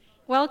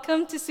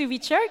Welcome to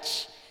Suvi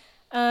Church.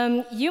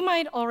 You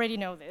might already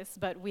know this,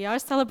 but we are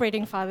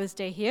celebrating Father's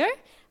Day here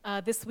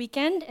this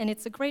weekend, and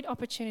it's a great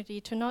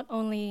opportunity to not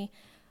only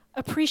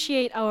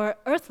appreciate our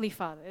earthly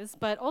fathers,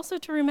 but also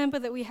to remember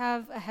that we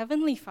have a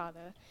heavenly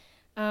Father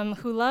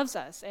who loves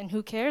us and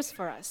who cares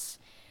for us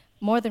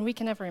more than we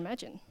can ever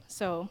imagine.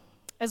 So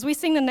as we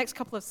sing the next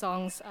couple of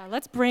songs,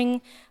 let's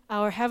bring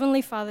our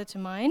Heavenly Father to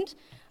mind,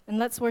 and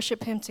let's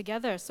worship Him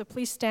together. So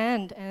please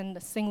stand and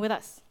sing with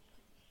us.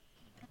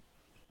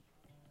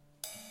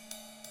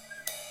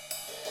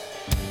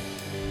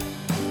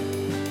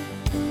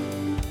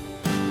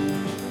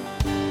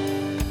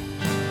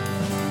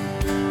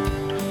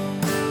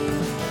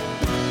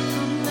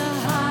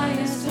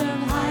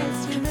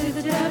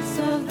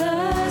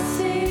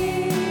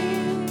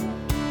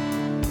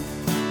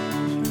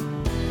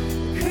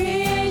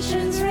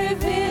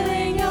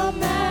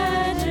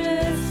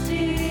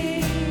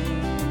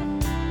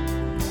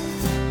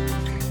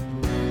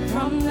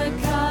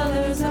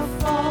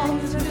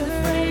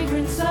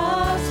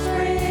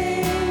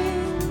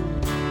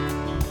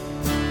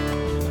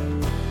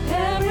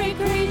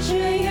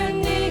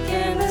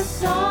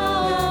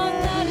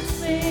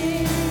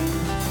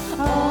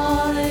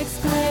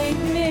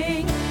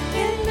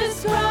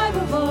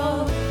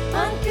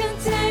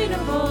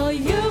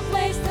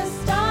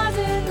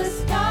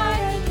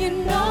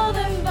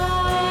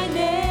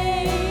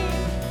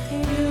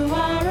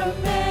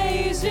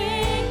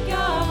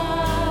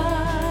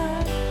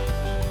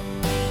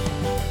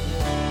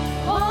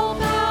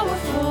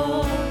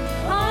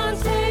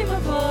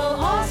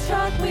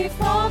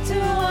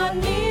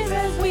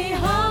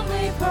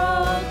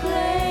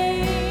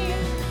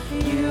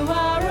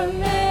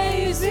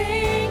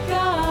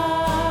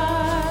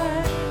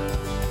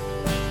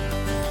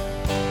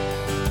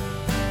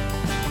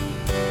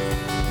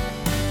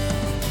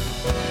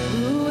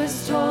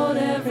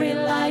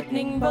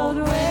 Bold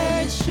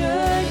where it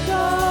should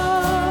go,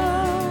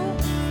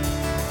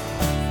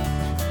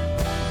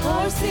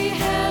 or see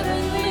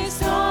heavenly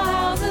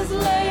storehouses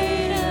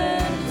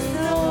laden with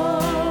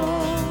snow.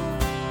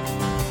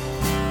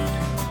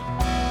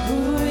 Who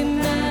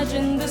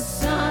imagined the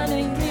sun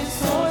and gives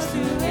source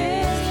to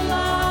its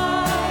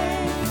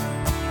light,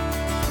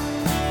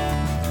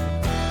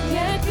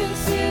 yet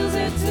conceals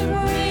it to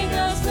bring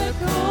us the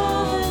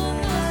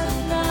coolness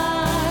of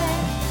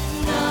night?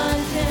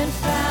 None can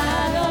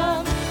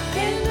fathom,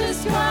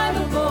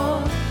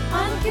 indescribable,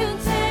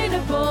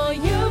 uncontainable.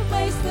 You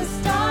place the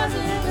stars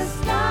in the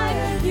sky,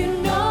 and you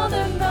know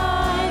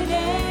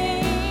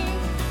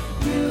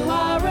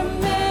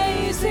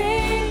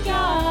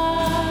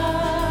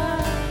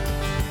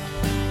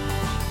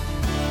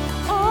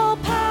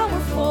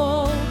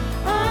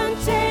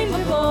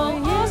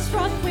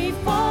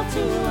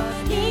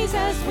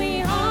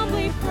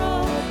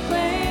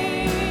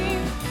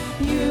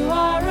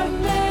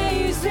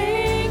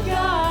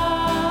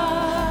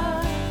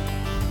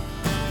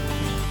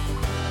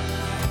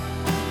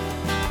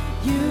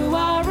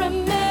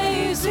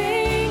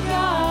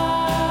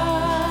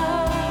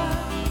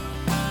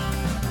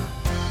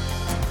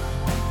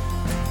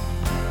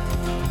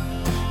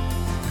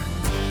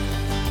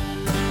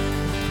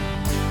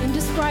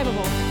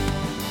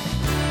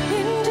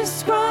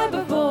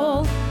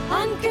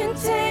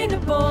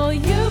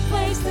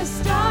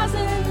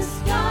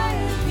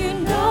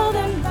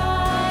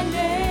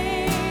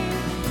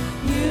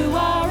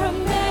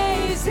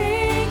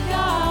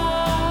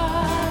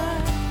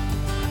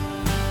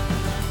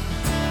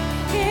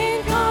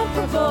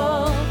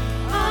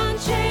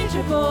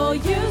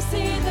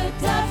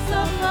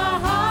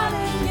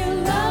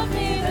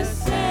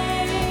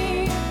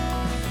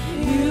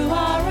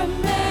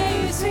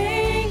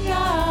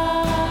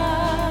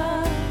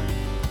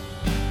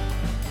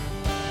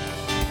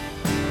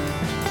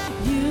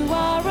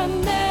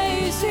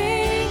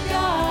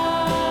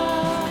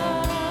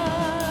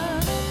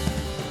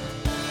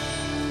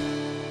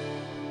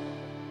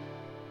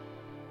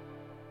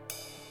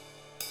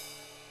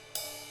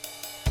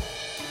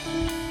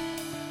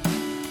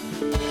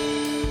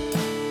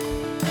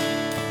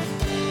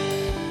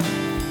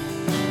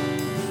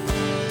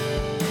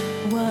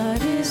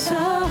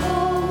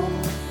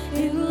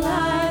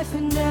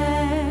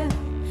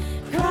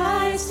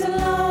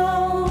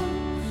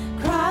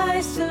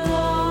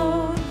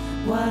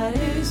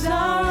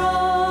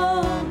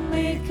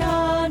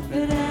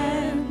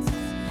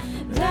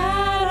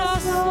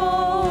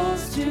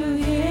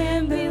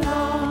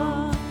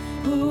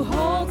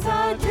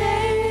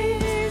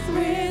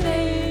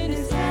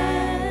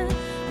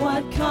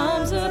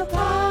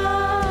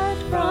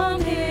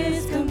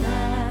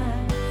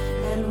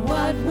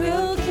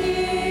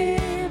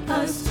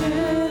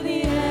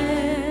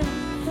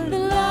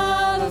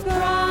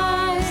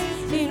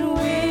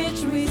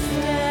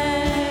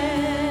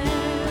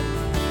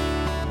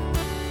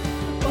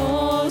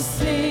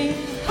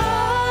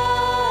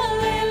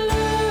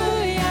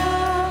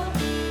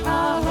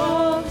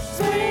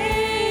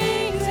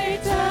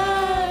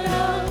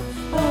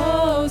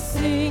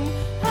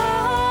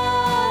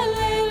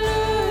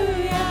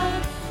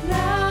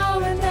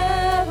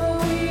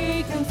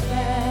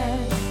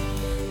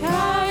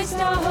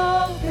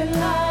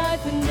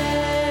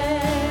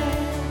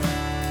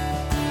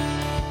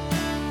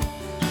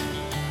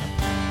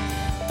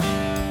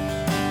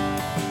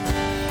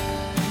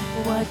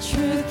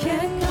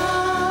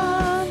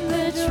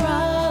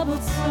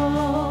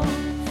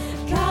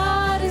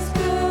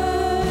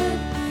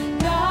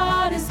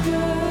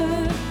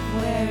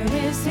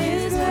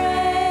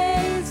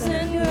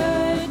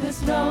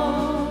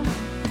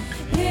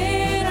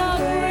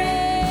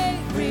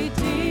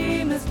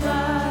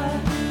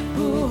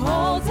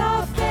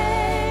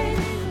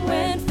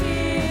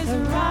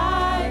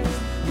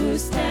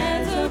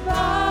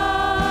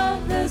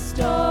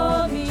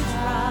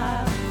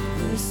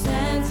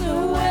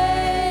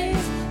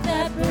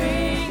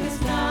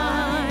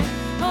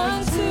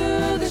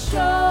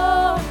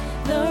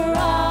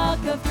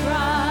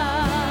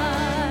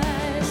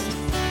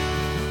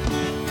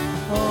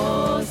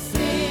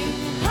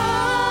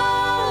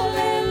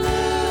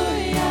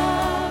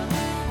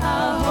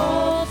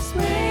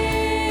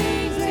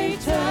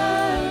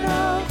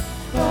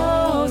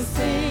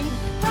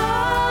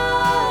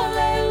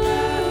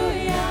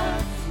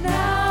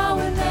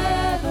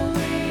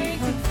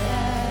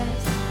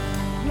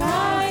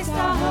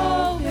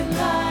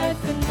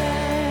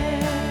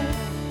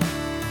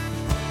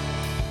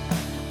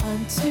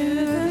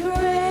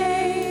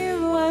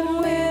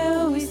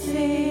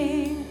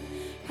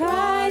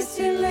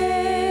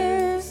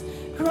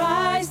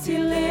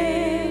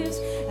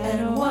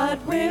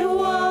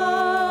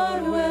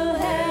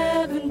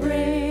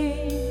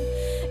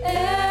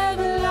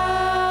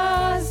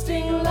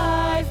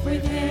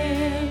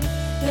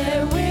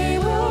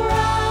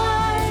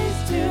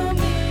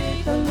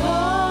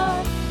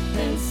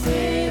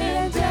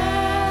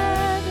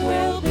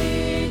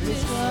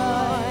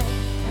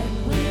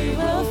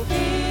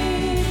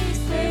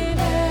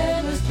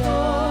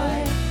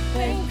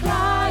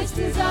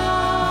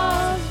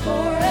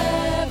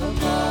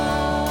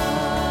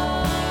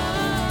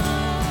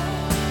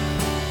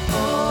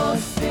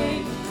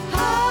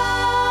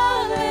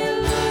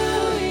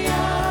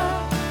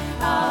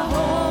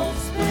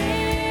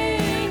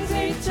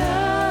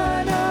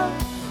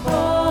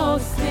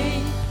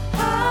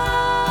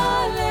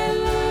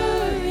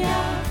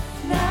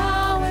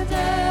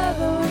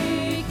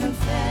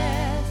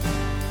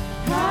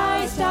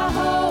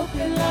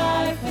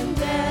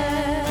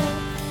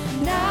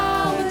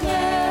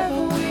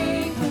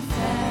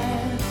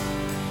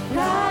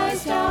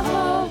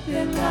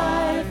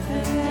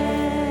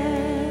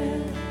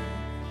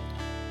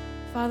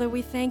Father,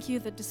 we thank you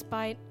that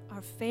despite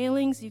our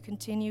failings, you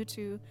continue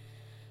to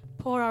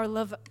pour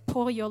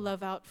your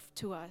love out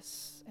to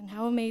us. And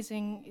how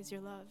amazing is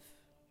your love.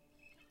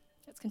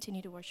 Let's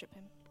continue to worship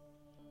him.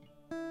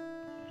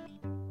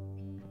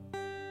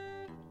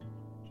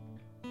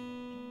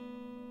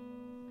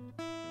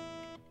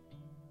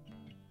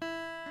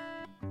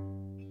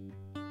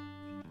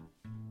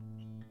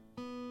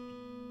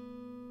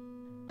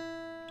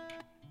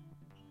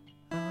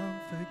 I'm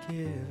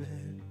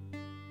forgiven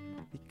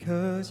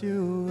because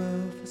you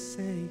were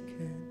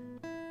forsaken.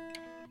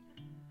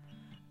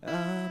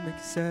 I'm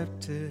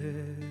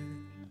accepted,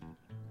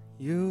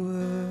 you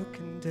were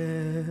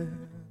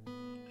condemned.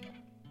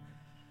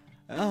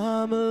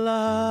 I'm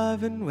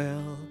alive and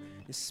well,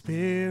 your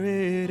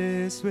spirit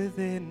is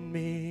within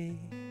me.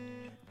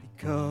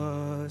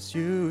 Because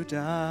you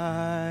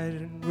died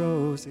and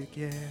rose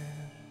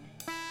again.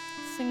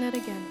 Sing that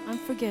again. I'm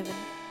forgiven.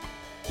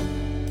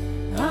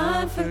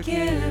 I'm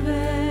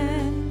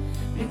forgiven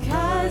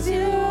because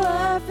you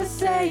were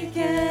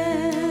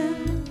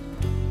forsaken.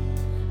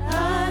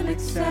 I'm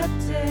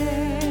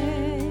accepted,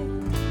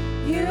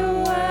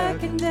 you were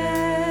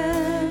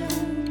condemned.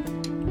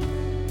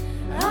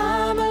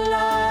 I'm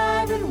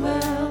alive and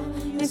well,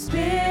 your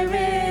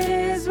spirit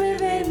is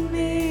within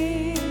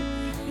me.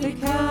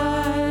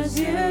 Because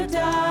you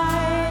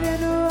died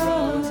and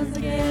rose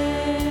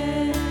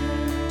again.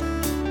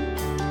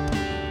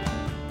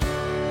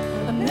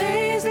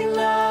 Amazing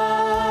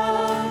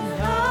love,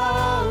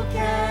 how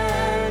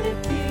can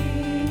it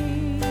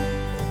be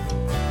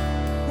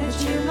that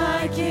you,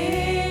 my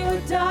King,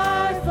 would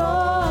die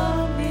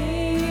for me?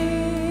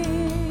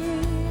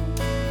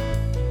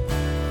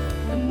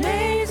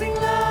 Amazing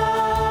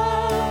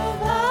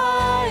love,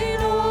 I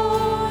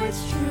know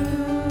it's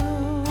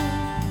true.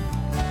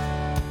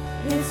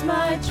 It's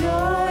my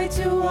joy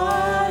to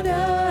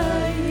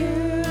honor you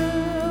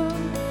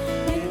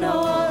in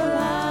all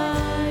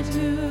I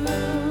do.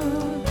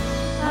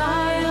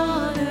 I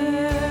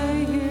honor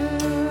you.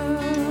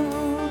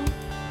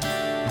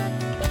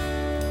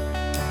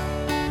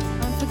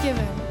 I'm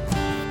forgiven.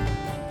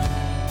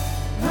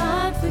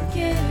 I'm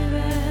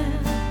forgiven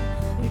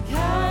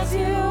because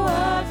you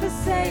are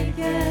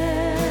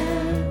forsaken.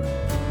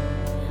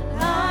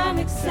 I'm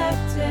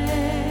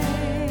accepted,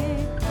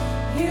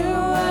 you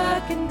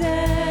are condemned.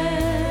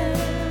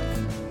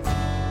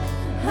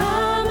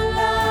 I'm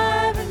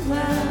alive and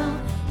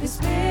well, your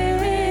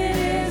spirit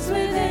is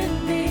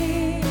within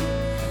me.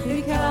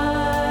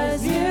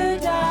 Because you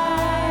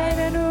died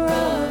and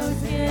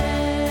rose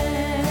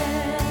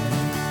again.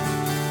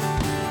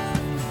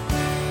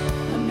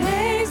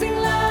 Amazing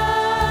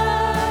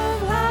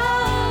love,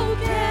 how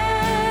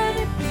can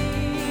it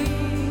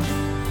be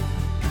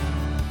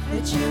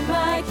that you,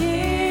 my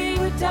King,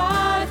 would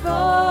die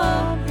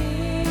for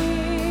me?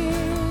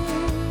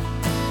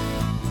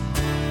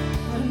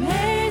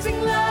 Amazing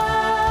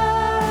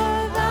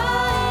love, I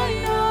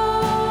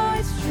know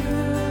it's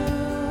true.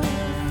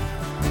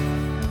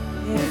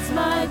 It's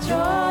my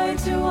joy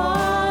to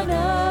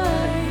honor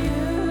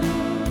you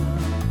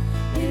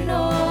in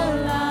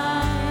all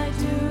I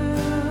do.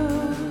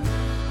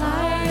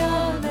 I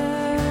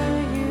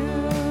honor you.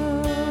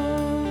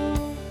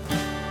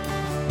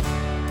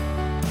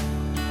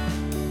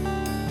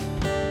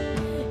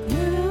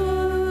 You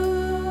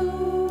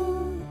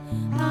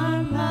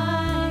are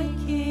my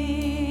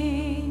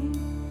King,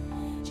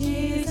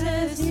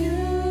 Jesus.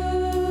 You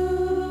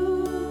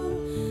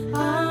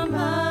are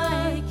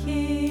my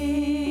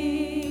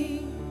King.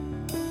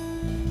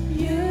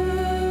 You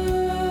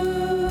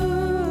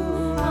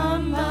are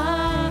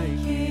my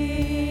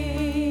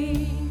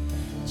King,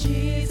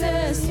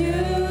 Jesus. You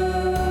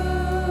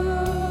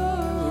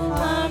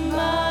are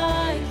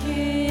my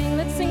King.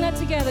 Let's sing that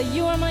together.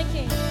 You are my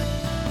King.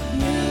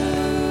 You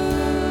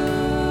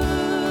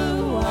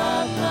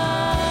are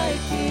my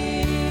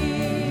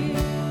King,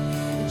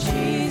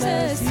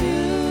 Jesus.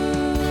 You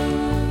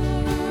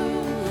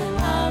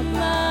are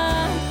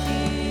my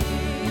King.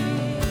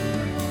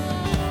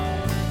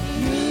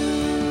 You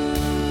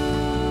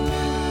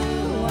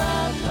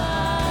are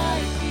my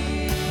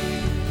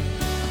King,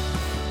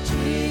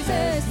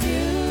 Jesus.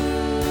 You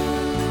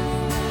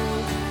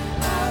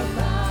are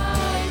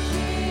my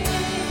King.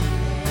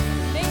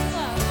 Make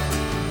love.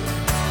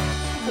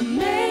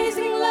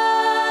 Amazing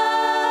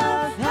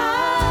love,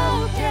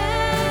 how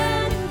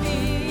can it be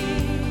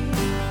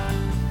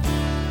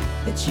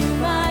that you,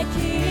 my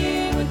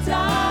King, would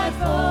die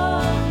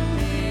for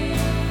me?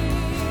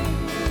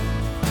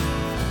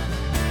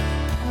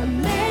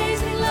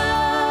 Amazing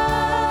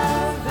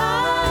love, I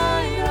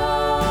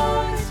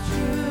know it's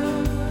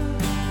true.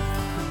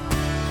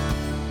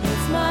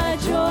 It's my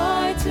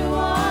joy to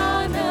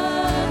honor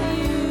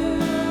you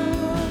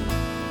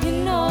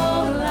in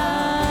all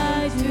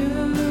I do.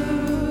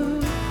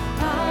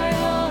 I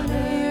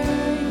honor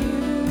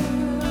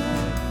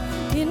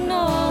you in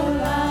all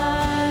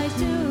I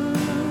do.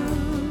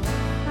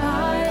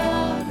 I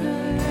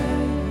honor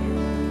you.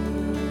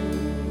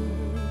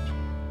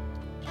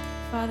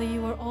 Father,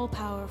 you are all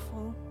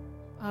powerful,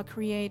 our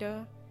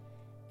creator,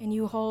 and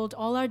you hold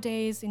all our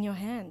days in your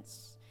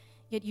hands,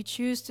 yet you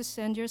choose to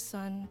send your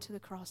Son to the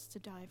cross to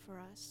die for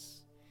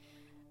us.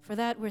 For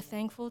that, we're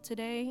thankful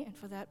today, and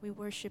for that, we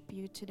worship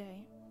you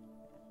today.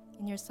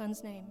 In your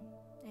Son's name,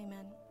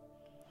 amen.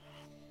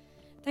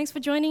 Thanks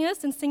for joining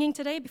us and singing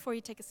today. Before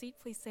you take a seat,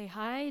 please say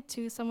hi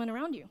to someone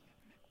around you.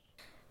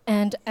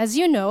 And as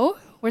you know,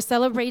 we're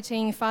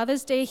celebrating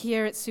Father's Day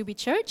here at Subi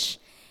Church.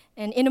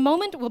 And in a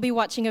moment, we'll be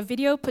watching a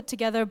video put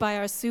together by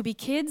our Subi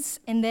kids,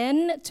 and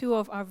then 2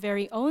 of our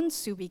very own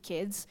Subi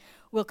kids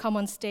will come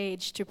on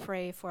stage to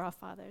pray for our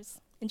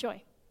fathers.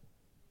 Enjoy.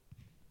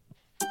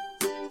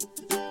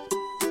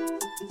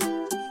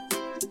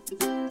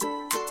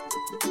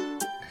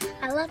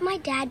 I love my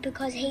dad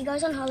because he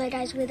goes on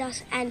holidays with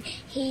us and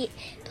he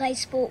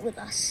plays sport with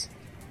us.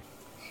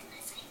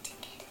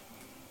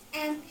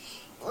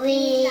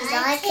 We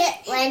like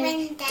it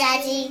when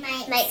Daddy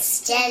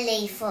makes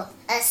jelly for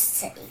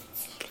us to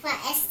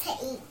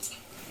eat.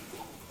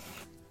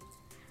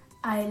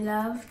 I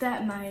love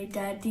that my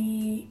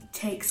daddy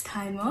takes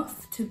time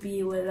off to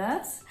be with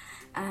us,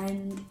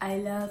 and I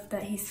love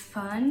that he's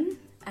fun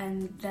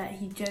and that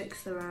he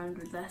jokes around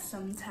with us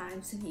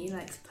sometimes and he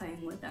likes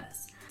playing with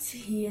us.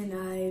 He and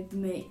I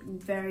make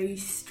very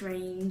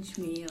strange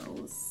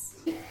meals.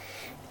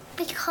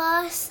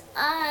 Because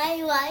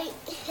I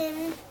like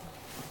him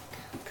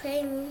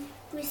playing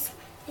with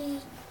me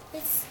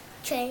with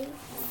train.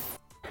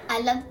 I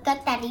love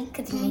that Daddy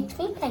because he makes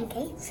me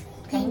pancakes.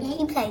 And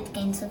he plays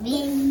games with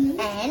me.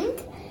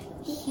 And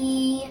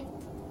he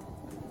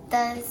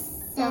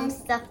does some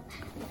stuff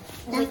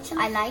which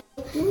I like.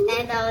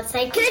 And I would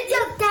say, good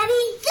job,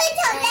 Daddy! Good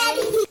job,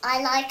 Daddy!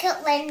 I like it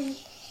when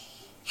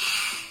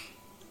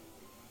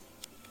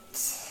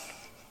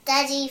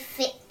Daddy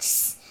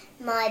fixes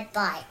my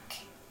bike.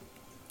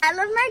 I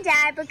love my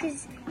dad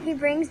because he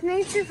brings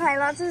me to play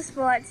lots of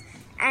sports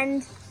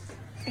and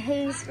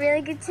he's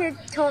really good to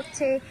talk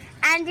to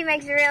and he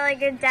makes really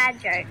good dad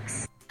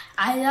jokes.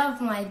 I love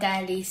my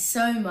daddy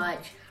so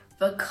much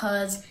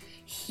because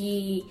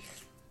he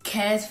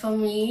cares for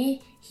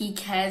me, he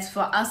cares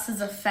for us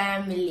as a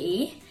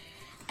family,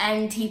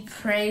 and he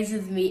prays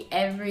with me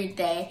every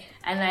day,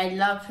 and I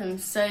love him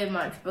so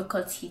much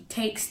because he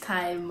takes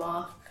time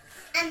off.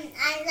 I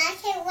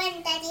like it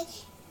when Daddy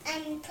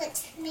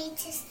puts me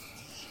to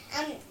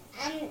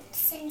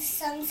sing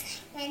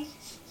songs when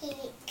he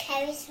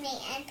carries me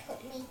and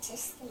put me to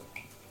sleep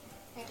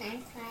when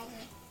I'm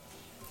crying.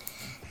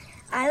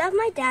 I love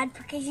my dad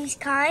because he's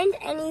kind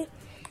and he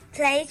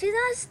plays with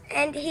us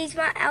and he's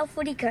our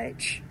footy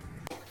coach.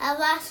 I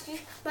love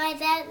my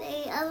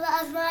daddy. I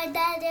love my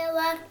daddy. I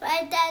love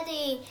my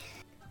daddy.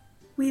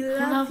 We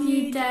love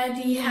you,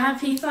 Daddy.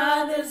 Happy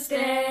Father's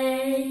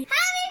Day.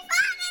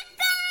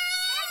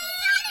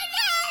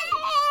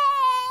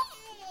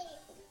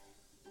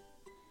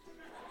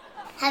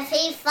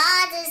 Happy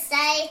Father's Day! Happy Father's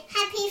Day.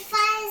 Happy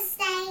Father's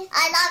Day.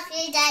 I love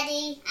you,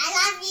 Daddy. I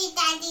love you,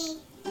 Daddy.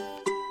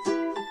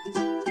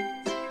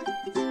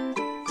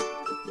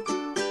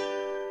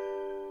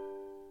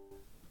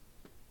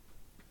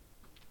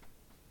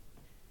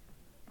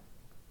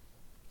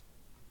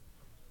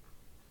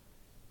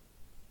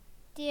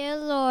 Dear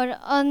Lord,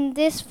 on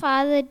this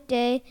Father's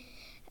Day,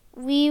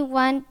 we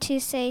want to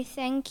say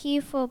thank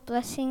you for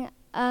blessing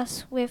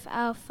us with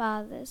our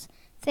fathers.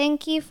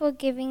 Thank you for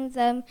giving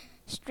them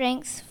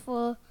strength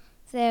for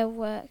their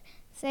work.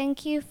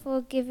 Thank you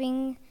for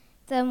giving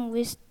them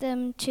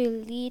wisdom to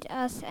lead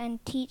us and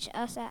teach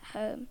us at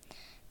home.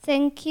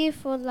 Thank you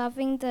for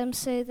loving them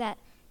so that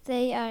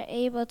they are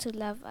able to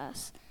love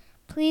us.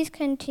 Please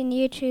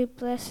continue to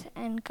bless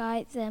and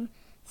guide them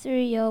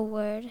through your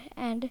word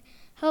and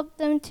help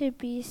them to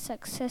be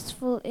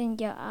successful in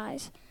your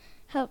eyes.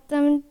 Help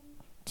them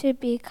to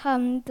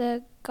become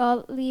the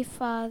godly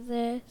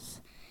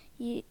fathers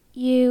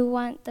you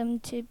want them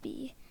to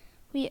be.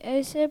 We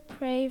also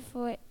pray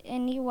for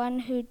anyone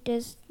who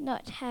does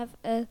not have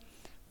a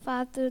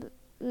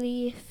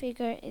fatherly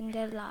figure in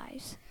their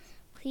lives.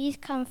 Please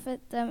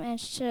comfort them and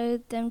show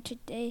them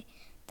today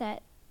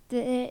that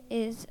there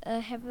is a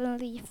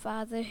heavenly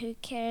Father who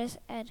cares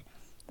and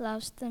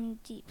loves them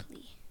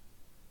deeply.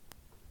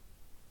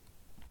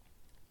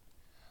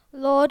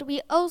 Lord,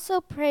 we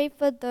also pray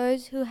for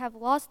those who have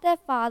lost their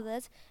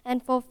fathers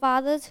and for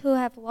fathers who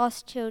have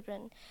lost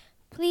children.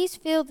 Please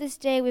fill this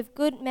day with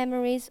good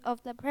memories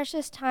of the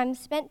precious time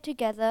spent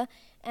together,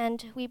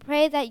 and we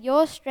pray that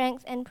your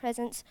strength and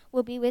presence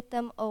will be with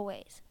them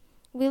always.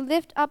 We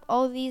lift up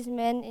all these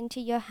men into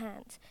your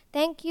hands.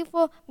 Thank you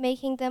for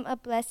making them a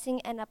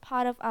blessing and a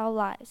part of our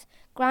lives.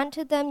 Grant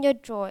to them your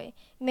joy.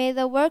 May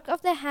the work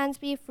of their hands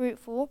be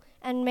fruitful,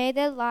 and may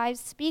their lives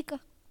speak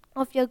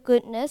of your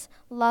goodness,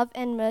 love,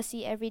 and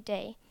mercy every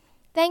day.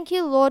 Thank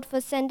you, Lord, for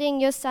sending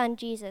your Son,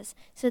 Jesus,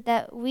 so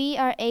that we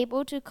are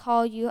able to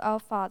call you our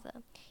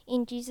Father.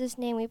 In Jesus'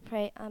 name we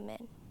pray,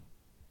 Amen.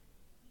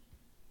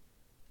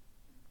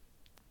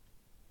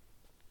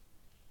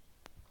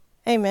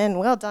 Amen.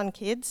 Well done,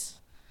 kids.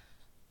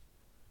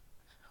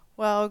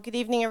 Well, good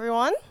evening,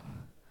 everyone.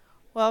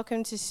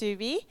 Welcome to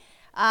Subi.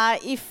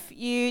 If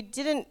you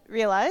didn't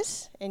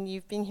realize, and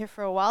you've been here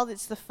for a while,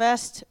 it's the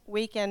first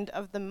weekend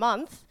of the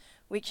month,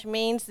 which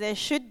means there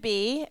should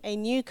be a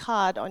new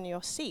card on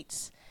your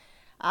seats.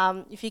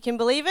 If you can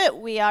believe it,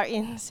 we are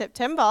in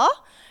September,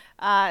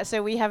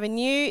 so we have a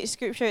new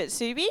scripture at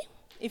Subi.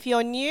 If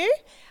you're new,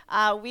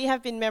 we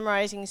have been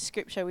memorizing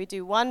scripture. We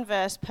do one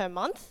verse per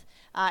month,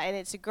 and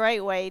it's a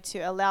great way to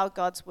allow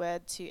God's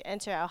word to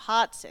enter our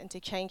hearts and to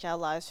change our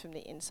lives from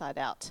the inside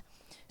out.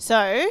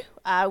 So,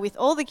 with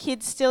all the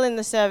kids still in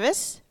the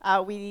service,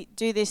 we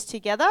do this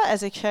together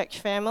as a church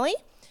family.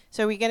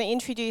 So we're going to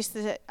introduce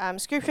the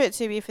scripture at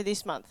Subi for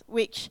this month,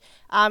 which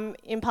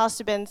in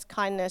Pastor Ben's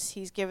kindness,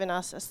 he's given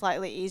us a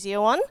slightly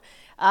easier one,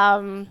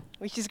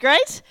 which is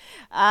great.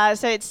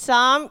 So it's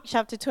Psalm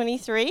chapter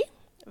 23,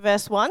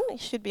 verse 1.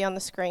 It should be on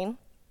the screen.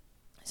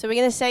 So we're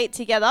going to say it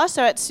together.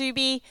 So at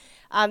Subi,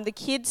 the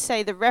kids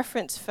say the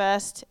reference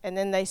first, and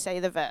then they say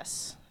the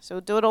verse. So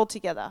we'll do it all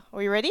together. Are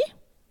we ready?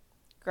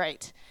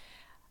 Great.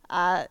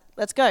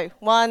 Let's go.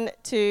 1,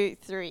 2,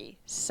 3.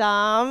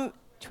 Psalm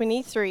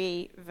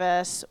 23,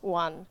 verse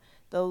 1.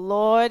 The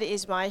Lord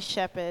is my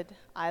shepherd,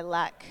 I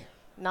lack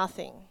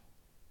nothing.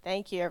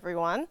 Thank you,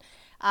 everyone.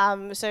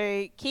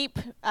 So keep,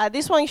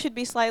 this one should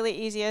be slightly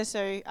easier,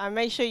 so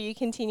make sure you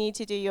continue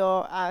to do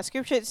your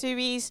scripture at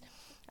Subis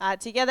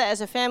together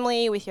as a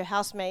family with your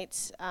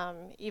housemates,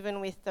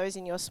 even with those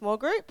in your small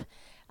group.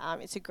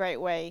 It's a great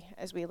way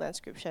as we learn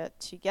scripture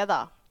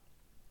together.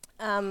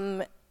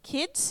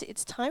 Kids,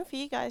 it's time for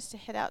you guys to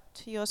head out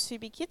to your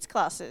Subi Kids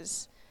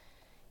classes.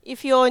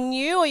 If you're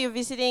new or you're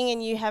visiting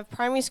and you have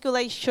primary school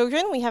age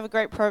children, we have a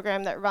great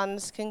program that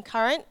runs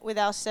concurrent with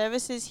our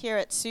services here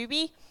at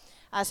Subi.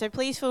 So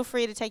please feel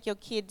free to take your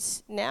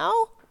kids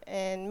now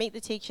and meet the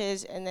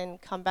teachers and then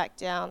come back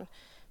down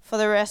for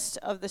the rest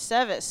of the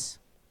service.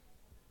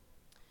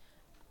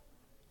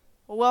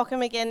 Well,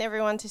 welcome again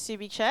everyone to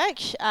Subi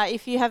Church.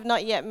 If you have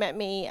not yet met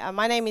me,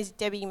 my name is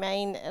Debbie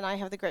Main and I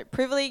have the great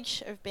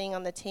privilege of being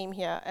on the team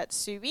here at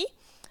Subi.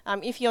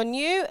 If you're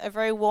new, a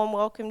very warm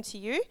welcome to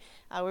you.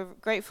 We're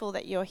grateful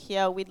that you're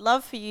here. We'd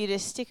love for you to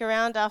stick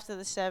around after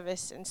the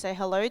service and say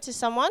hello to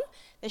someone.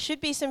 There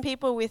should be some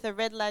people with a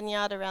red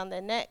lanyard around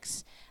their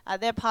necks.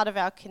 They're part of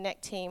our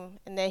Connect team,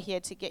 and they're here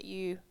to get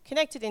you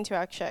connected into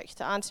our church,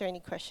 to answer any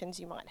questions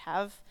you might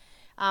have.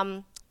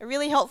 A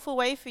really helpful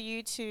way for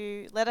you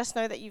to let us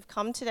know that you've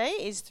come today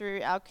is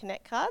through our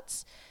Connect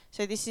cards.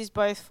 So this is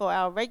both for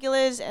our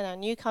regulars and our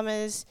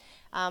newcomers.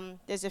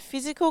 There's a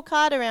physical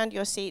card around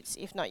your seats.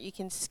 If not, you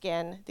can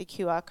scan the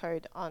QR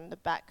code on the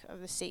back of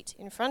the seat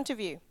in front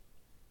of you.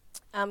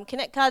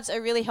 Connect cards are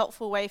a really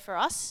helpful way for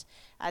us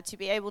to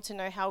be able to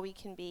know how we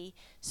can be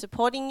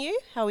supporting you,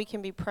 how we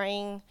can be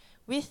praying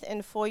with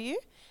and for you,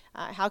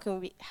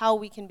 how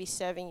we can be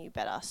serving you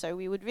better. So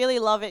we would really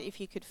love it if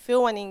you could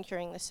fill one in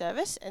during the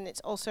service, and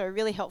it's also a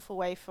really helpful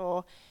way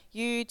for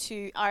you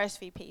to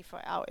RSVP for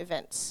our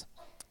events.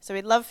 So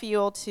we'd love for you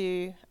all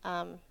to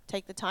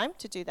take the time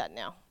to do that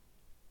now.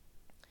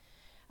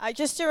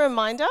 Just a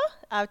reminder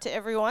to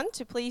everyone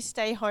to please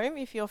stay home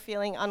if you're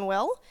feeling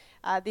unwell.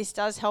 This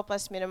does help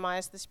us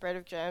minimize the spread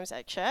of germs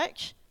at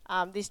church.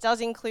 This does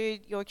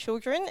include your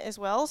children as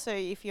well, so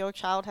if your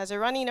child has a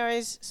runny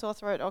nose, sore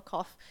throat or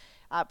cough,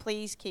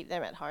 please keep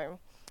them at home.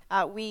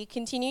 We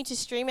continue to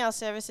stream our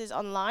services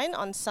online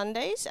on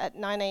Sundays at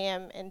 9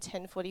 a.m. and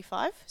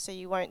 10:45, so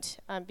you won't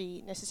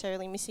be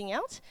necessarily missing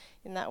out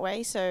in that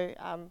way, so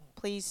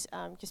please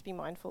just be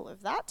mindful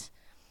of that.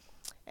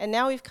 And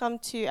now we've come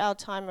to our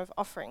time of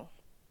offering.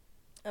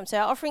 So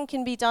our offering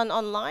can be done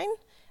online.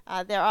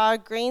 There are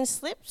green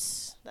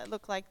slips that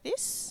look like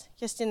this,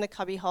 just in the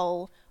cubby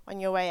hole on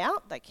your way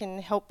out, that can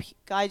help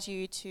guide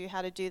you to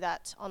how to do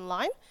that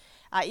online.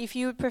 If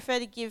you would prefer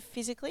to give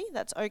physically,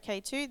 that's okay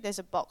too. There's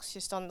a box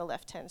just on the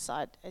left-hand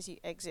side as you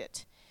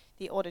exit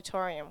the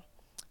auditorium.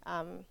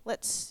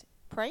 Let's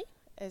pray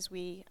as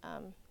we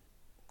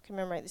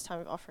commemorate this time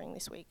of offering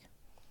this week.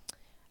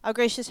 Our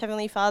gracious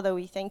Heavenly Father,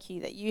 we thank you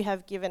that you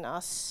have given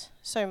us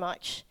so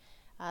much,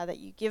 that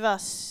you give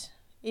us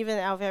even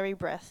our very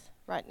breath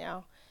right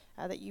now,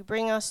 that you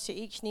bring us to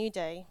each new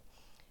day.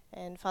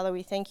 And Father,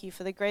 we thank you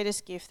for the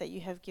greatest gift that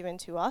you have given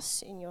to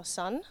us in your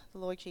Son, the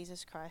Lord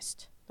Jesus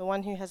Christ, the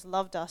one who has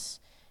loved us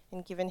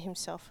and given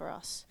himself for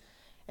us.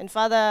 And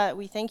Father,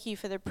 we thank you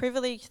for the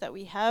privilege that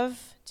we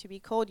have to be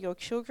called your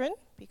children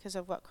because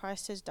of what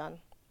Christ has done.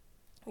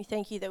 We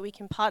thank you that we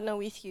can partner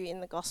with you in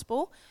the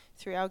gospel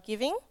through our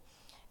giving.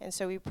 And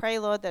so we pray,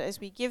 Lord, that as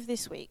we give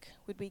this week,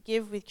 would we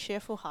give with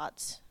cheerful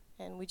hearts,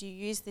 and would you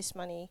use this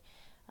money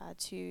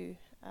to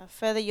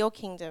further your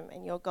kingdom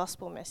and your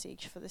gospel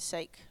message for the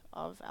sake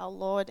of our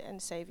Lord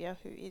and Saviour,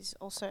 who is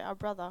also our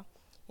brother.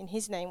 In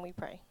his name we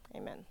pray.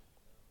 Amen.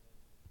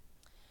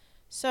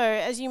 So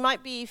as you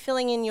might be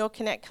filling in your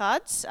Connect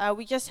cards,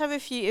 we just have a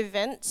few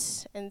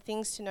events and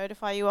things to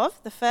notify you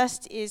of. The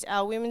first is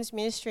our Women's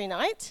Ministry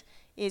Night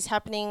is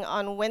happening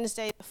on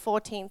Wednesday the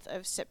 14th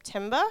of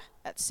September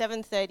at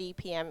 7:30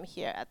 p.m.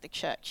 here at the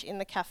church in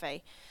the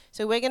cafe.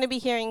 So we're going to be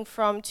hearing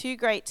from two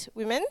great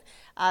women.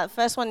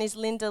 First one is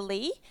Linda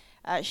Lee.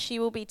 She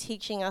will be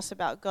teaching us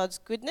about God's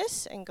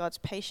goodness and God's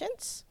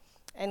patience.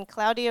 And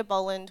Claudia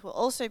Boland will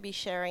also be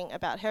sharing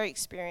about her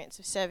experience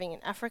of serving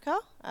in Africa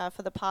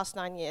for the past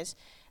 9 years,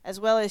 as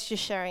well as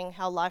just sharing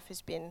how life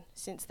has been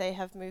since they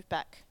have moved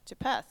back to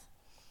Perth.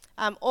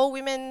 All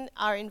women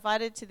are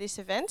invited to this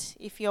event.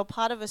 If you're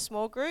part of a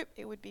small group,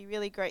 it would be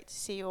really great to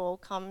see you all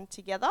come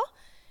together,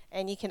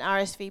 and you can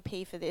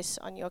RSVP for this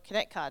on your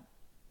Connect card.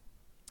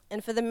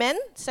 And for the men,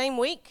 same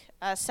week,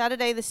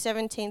 Saturday the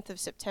 17th of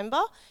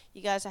September,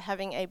 you guys are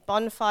having a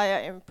bonfire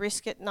and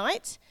brisket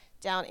night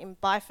down in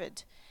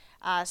Byford.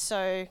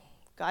 So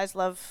guys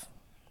love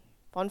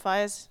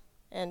bonfires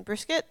and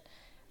brisket.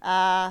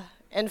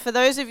 And for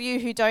those of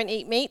you who don't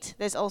eat meat,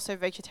 there's also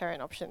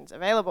vegetarian options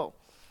available.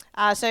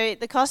 So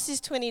the cost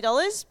is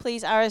 $20.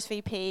 Please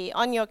RSVP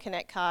on your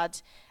Connect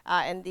card,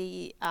 and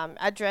the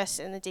address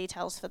and the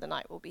details for the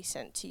night will be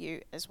sent to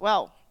you as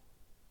well.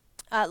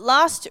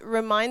 Last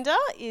reminder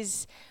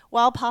is,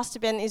 while Pastor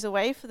Ben is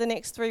away for the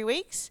next 3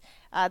 weeks,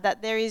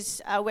 that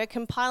we're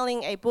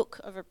compiling a book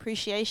of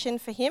appreciation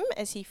for him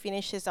as he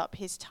finishes up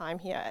his time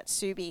here at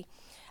Subi.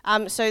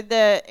 So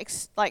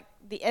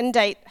the end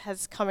date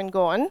has come and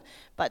gone,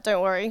 but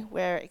don't worry,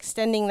 we're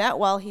extending that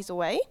while he's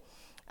away.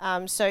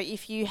 So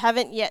if you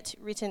haven't yet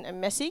written a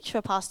message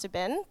for Pastor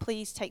Ben,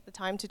 please take the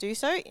time to do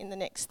so in the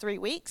next 3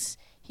 weeks.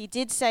 He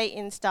did say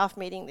in staff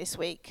meeting this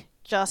week,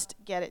 just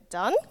get it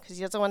done, because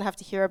he doesn't want to have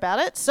to hear about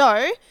it.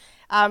 So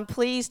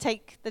please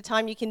take the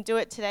time. You can do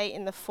it today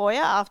in the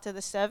foyer after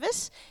the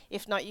service.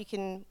 If not, you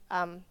can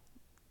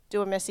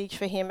do a message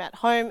for him at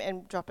home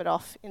and drop it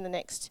off in the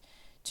next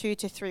 2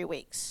 to 3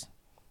 weeks.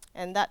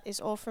 And that is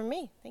all from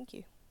me. Thank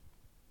you.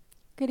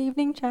 Good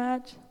evening,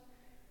 church.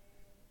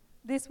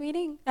 This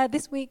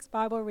week's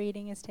Bible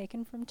reading is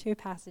taken from 2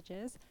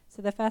 passages.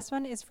 So the first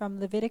one is from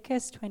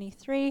Leviticus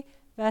 23,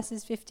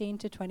 verses 15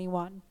 to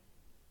 21.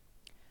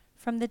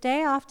 From the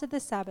day after the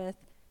Sabbath,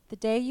 the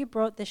day you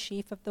brought the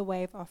sheaf of the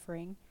wave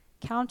offering,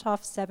 count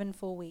off 7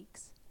 full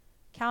weeks.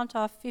 Count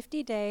off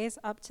 50 days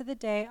up to the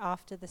day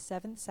after the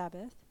 7th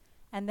Sabbath,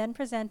 and then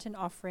present an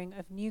offering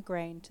of new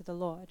grain to the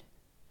Lord.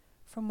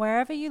 From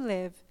wherever you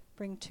live,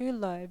 bring 2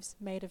 loaves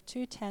made of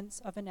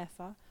 2/10 of an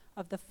ephah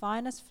of the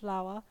finest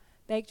flour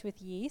baked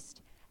with yeast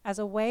as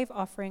a wave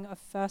offering of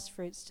first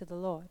fruits to the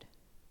Lord.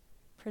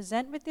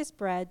 Present with this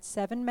bread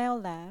 7 male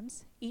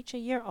lambs, each a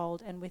year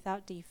old and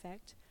without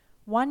defect,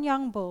 1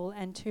 young bull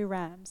and 2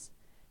 rams.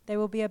 They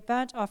will be a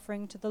burnt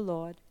offering to the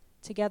Lord,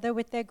 together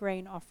with their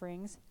grain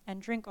offerings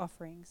and drink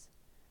offerings,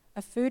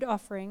 a food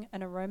offering,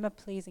 an aroma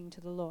pleasing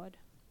to the Lord.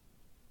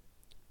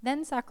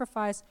 Then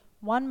sacrifice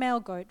 1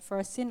 male goat for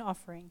a sin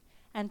offering,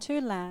 and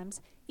 2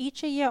 lambs,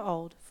 each a year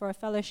old, for a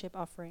fellowship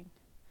offering.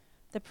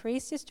 The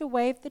priest is to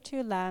wave the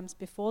 2 lambs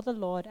before the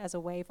Lord as a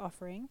wave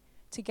offering,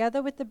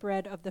 together with the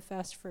bread of the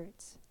first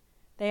fruits.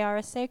 They are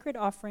a sacred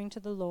offering to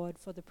the Lord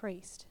for the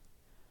priest.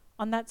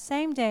 On that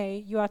same day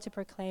you are to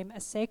proclaim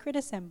a sacred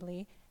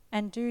assembly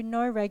and do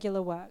no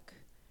regular work.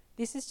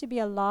 This is to be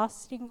a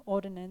lasting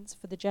ordinance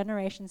for the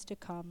generations to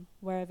come,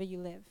 wherever you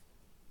live.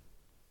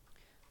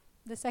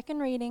 The second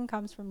reading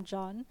comes from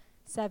John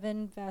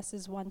 7,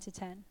 verses 1 to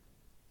 10.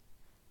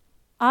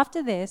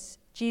 After this,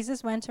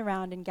 Jesus went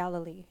around in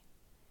Galilee.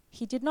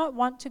 He did not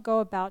want to go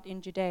about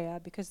in Judea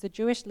because the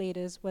Jewish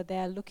leaders were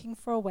there looking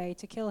for a way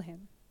to kill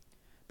him.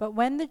 But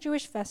when the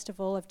Jewish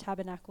festival of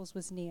tabernacles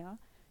was near,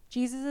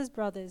 Jesus'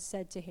 brothers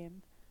said to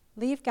him,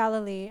 "Leave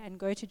Galilee and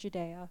go to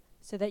Judea,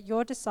 so that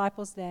your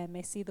disciples there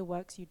may see the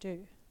works you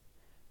do.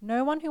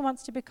 No one who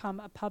wants to become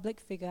a public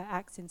figure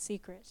acts in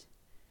secret.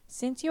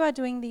 Since you are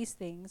doing these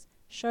things,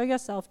 show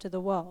yourself to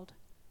the world."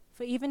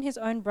 For even his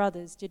own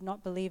brothers did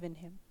not believe in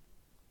him.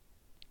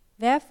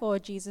 Therefore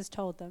Jesus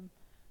told them,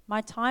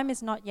 "My time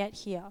is not yet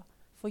here,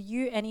 for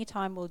you any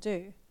time will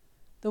do.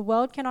 The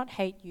world cannot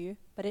hate you,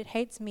 but it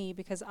hates me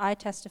because I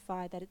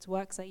testify that its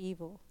works are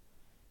evil.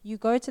 You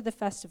go to the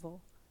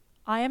festival.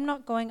 I am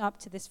not going up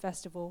to this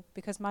festival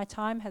because my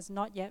time has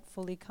not yet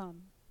fully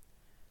come."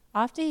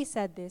 After he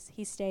said this,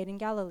 he stayed in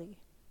Galilee.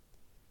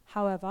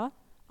 However,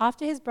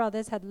 after his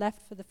brothers had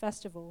left for the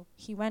festival,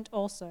 he went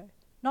also,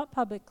 not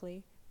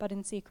publicly, but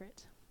in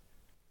secret.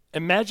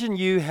 Imagine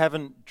you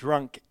haven't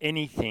drunk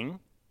anything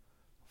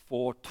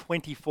for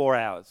 24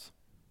 hours.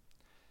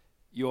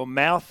 Your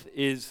mouth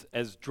is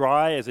as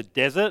dry as a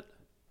desert.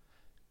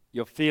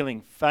 You're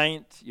feeling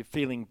faint. You're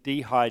feeling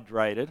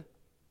dehydrated.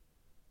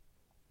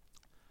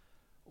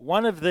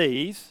 One of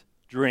these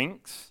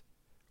drinks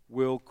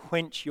will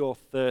quench your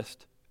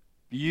thirst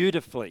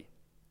beautifully.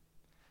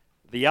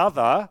 The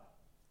other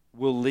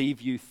will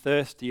leave you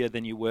thirstier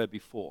than you were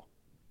before.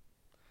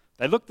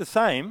 They look the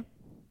same,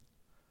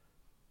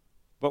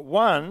 but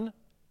one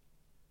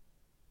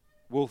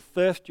will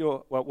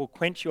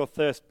quench your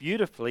thirst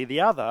beautifully. The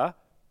other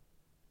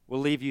will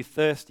leave you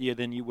thirstier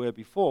than you were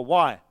before.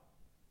 Why?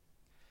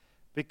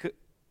 Because,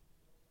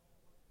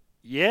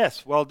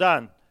 yes, well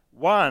done.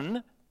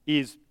 One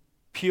is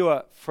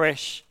pure,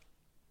 fresh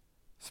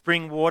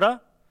spring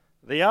water.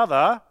 The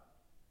other,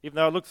 even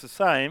though it looks the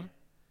same,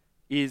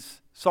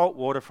 is salt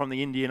water from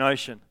the Indian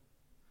Ocean.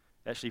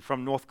 actually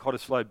from North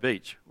Cottesloe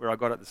Beach, where I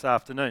got it this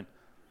afternoon.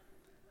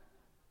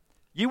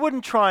 You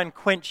wouldn't try and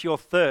quench your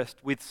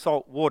thirst with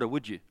salt water,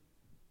 would you?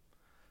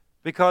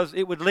 Because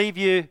it would leave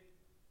you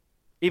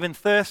even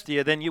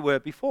thirstier than you were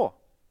before.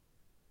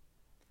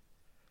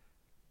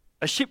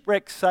 A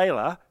shipwrecked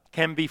sailor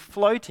can be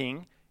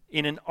floating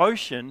in an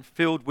ocean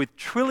filled with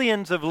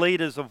trillions of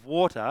litres of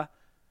water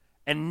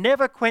and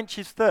never quench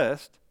his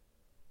thirst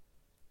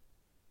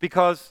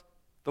because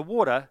the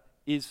water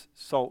is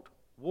salt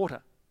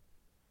water.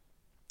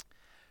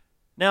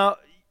 Now,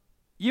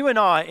 you and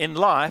I in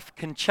life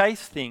can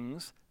chase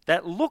things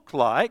that look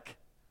like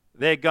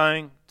they're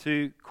going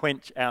to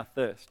quench our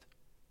thirst.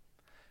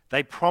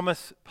 They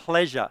promise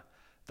pleasure.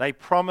 They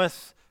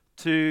promise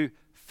to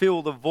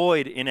fill the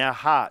void in our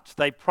hearts.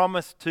 They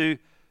promise to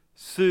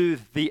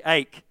soothe the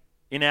ache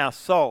in our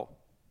soul.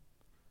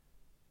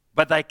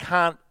 But they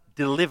can't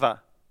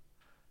deliver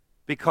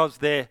because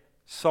they're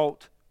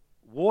salt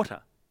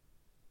water.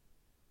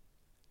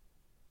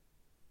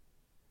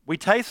 We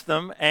taste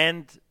them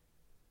and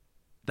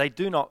they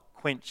do not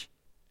quench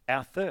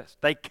our thirst.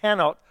 They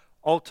cannot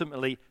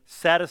ultimately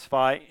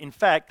satisfy. In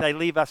fact, they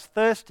leave us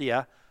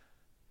thirstier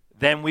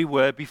than we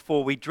were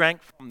before we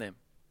drank from them.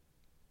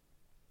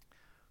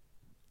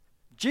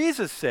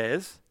 Jesus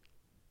says,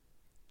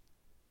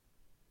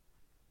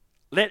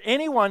 "Let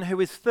anyone who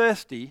is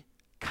thirsty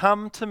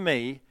come to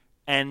me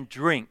and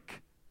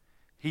drink."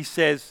 He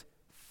says,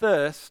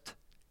 "Thirst,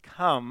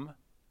 come,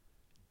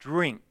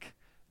 drink."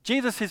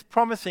 Jesus is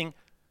promising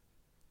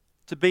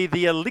to be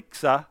the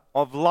elixir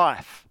of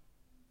life.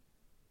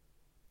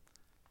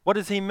 What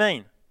does he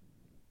mean?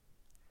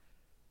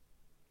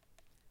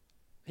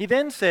 He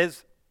then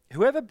says,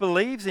 "Whoever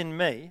believes in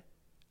me,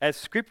 as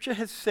Scripture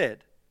has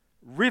said,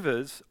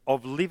 rivers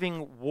of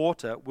living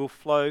water will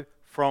flow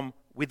from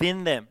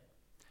within them."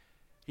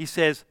 He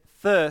says,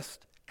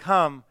 "Thirst,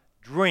 come,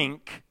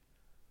 drink,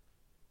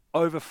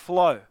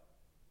 overflow."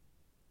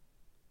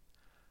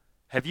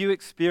 Have you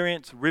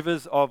experienced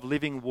rivers of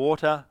living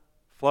water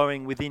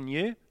flowing within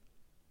you?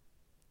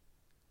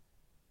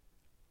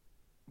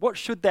 What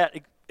should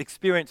that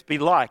experience be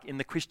like in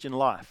the Christian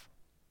life?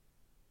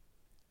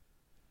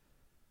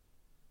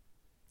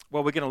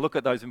 Well, we're going to look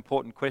at those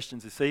important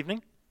questions this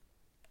evening.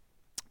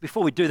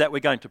 Before we do that, we're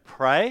going to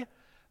pray,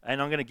 and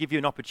I'm going to give you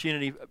an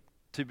opportunity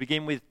to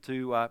begin with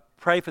to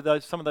pray for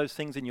some of those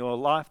things in your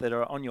life that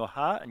are on your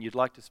heart and you'd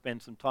like to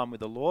spend some time with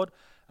the Lord.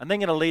 And then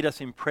going to lead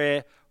us in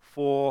prayer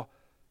for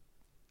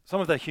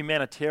some of the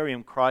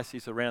humanitarian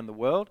crises around the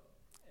world,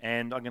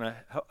 and I'm going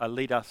to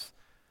lead us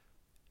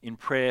in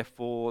prayer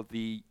for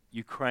the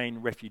Ukraine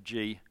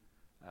refugee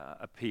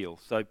appeal.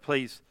 So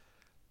please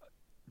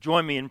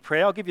join me in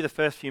prayer. I'll give you the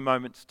first few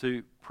moments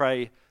to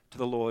pray to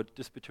the Lord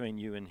just between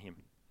you and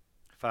him.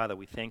 Father,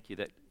 we thank you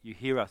that you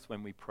hear us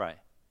when we pray,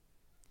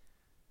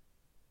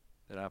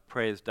 that our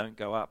prayers don't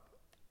go up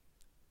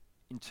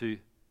into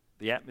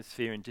the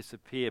atmosphere and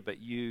disappear, but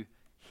you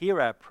hear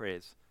our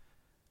prayers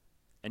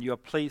and you are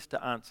pleased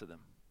to answer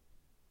them.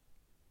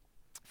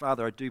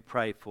 Father, I do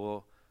pray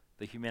for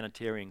the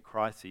humanitarian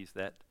crises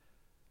that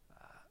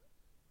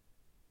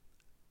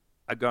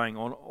are going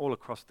on all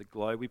across the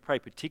globe. We pray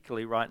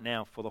particularly right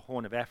now for the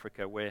Horn of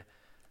Africa, where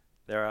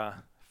there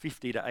are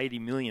 50 to 80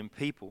 million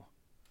people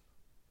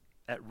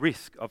at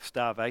risk of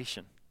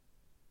starvation.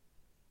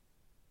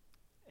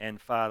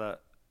 And Father,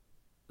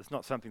 it's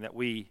not something that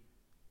we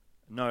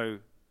know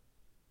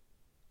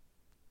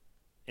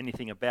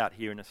anything about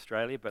here in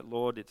Australia, but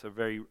Lord, it's a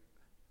very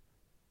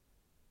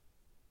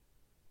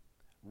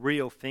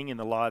real thing in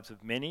the lives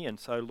of many. And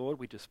so, Lord,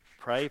 we just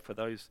pray for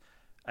those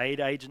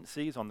aid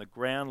agencies on the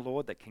ground,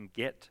 Lord, that can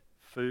get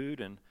food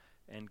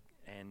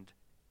and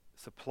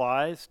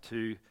supplies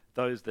to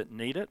those that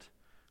need it.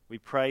 We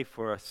pray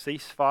for a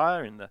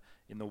ceasefire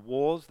in the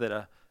wars that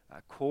are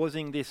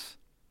causing this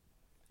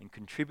and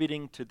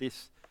contributing to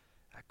this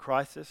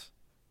crisis.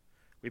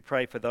 We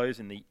pray for those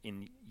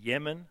in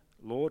Yemen,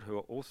 Lord, who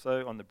are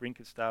also on the brink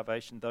of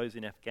starvation, those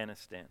in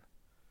Afghanistan.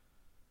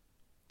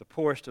 The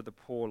poorest of the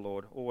poor,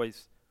 Lord,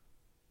 always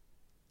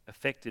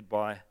affected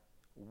by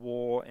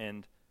war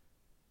and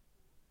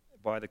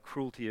by the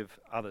cruelty of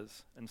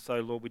others. And so,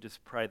 Lord, we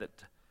just pray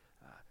that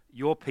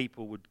your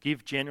people would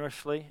give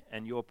generously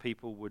and your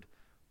people would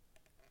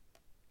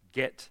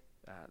get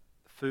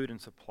food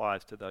and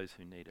supplies to those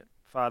who need it.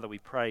 Father, we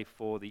pray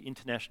for the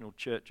International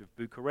Church of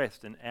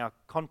Bucharest and our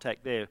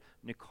contact there,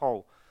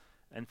 Nicole,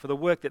 and for the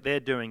work that they're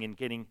doing in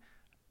getting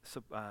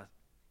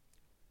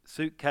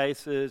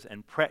suitcases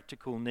and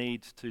practical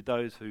needs to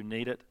those who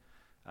need it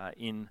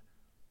in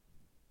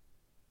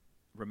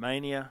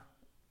Romania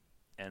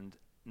and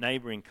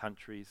neighbouring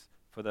countries.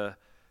 For the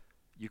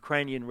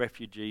Ukrainian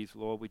refugees,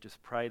 Lord, we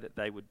just pray that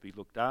they would be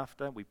looked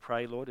after. We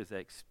pray, Lord, as they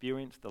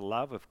experience the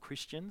love of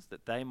Christians,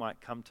 that they might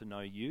come to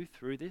know you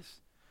through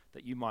this,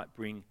 that you might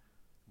bring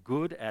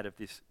good out of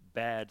this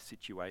bad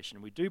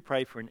situation. We do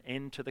pray for an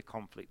end to the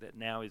conflict that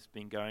now has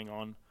been going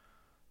on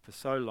for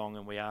so long,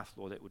 and we ask,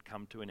 Lord, that it would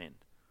come to an end.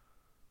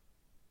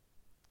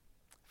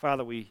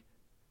 Father, we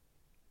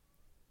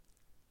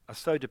are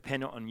so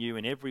dependent on you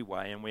in every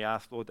way. And we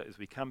ask, Lord, that as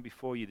we come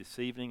before you this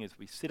evening, as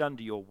we sit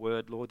under your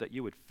word, Lord, that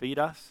you would feed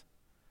us,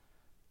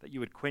 that you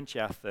would quench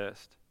our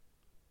thirst,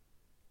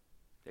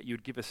 that you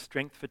would give us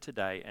strength for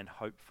today and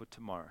hope for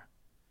tomorrow.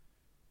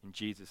 In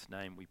Jesus'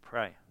 name we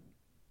pray.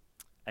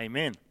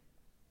 Amen.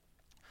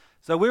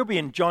 So we'll be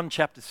in John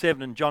chapter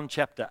 7 and John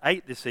chapter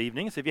 8 this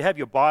evening. So if you have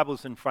your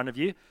Bibles in front of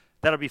you,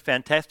 that'll be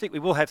fantastic. We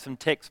will have some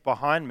text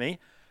behind me.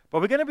 But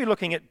we're going to be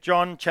looking at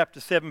John chapter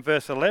 7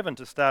 verse 11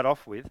 to start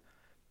off with.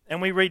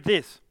 And we read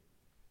this.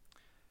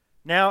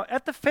 Now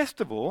at the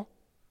festival,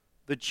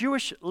 the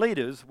Jewish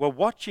leaders were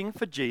watching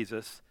for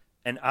Jesus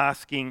and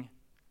asking,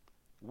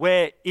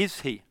 "Where is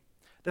he?"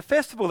 The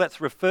festival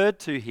that's referred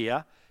to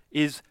here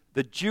is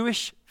the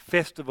Jewish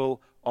festival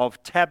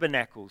of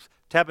tabernacles.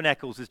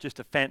 Tabernacles is just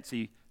a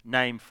fancy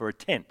name for a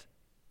tent.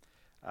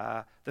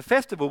 The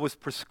festival was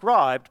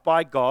prescribed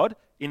by God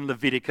in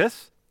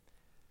Leviticus,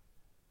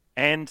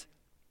 and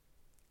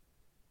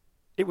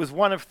it was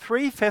one of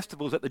 3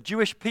 festivals that the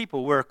Jewish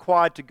people were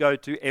required to go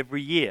to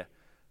every year.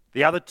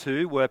 The other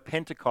 2 were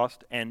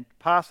Pentecost and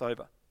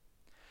Passover.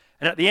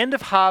 And at the end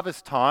of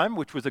harvest time,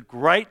 which was a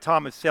great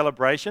time of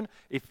celebration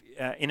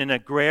in an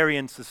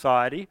agrarian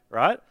society,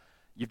 right?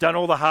 You've done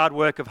all the hard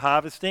work of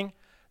harvesting.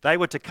 They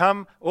were to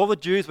come, all the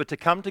Jews were to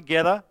come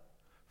together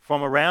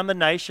from around the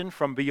nation,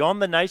 from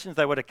beyond the nations.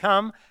 They were to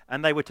come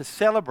and they were to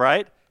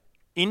celebrate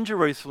in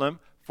Jerusalem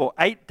for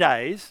 8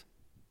 days.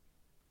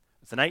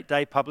 It's an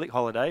 8-day public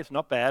holiday. It's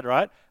not bad,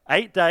 right?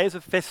 8 days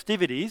of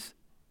festivities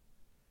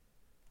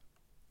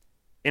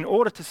in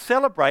order to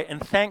celebrate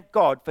and thank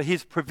God for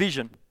his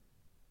provision.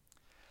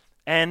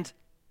 And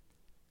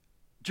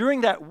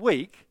during that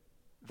week,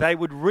 they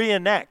would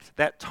reenact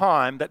that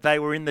time that they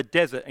were in the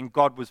desert and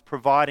God was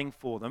providing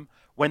for them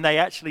when they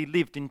actually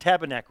lived in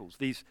tabernacles,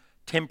 these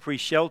temporary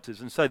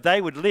shelters. And so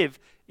they would live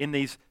in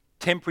these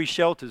temporary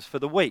shelters for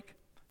the week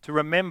to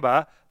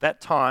remember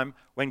that time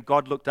when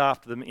God looked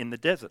after them in the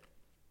desert.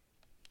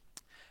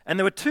 And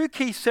there were 2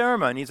 key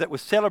ceremonies that were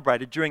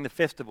celebrated during the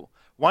festival,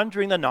 one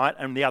during the night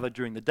and the other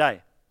during the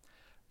day,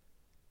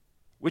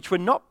 which were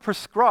not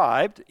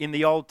prescribed in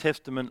the Old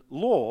Testament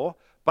law,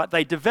 but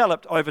they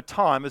developed over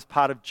time as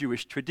part of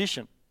Jewish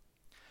tradition.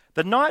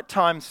 The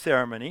nighttime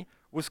ceremony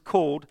was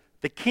called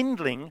the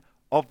kindling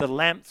of the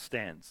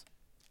lampstands.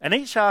 And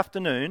each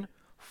afternoon,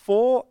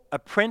 4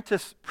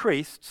 apprentice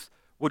priests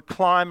would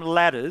climb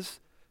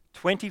ladders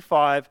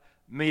 25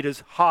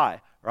 meters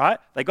high, right?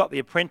 They got the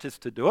apprentice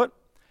to do it.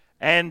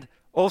 And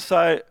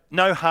also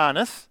no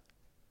harness,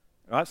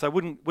 right? So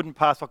wouldn't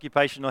pass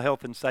occupational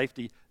health and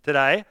safety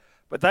today.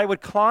 But they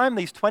would climb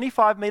these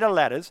 25-meter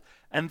ladders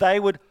and they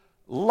would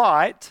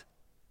light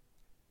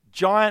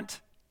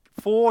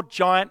 4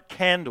 giant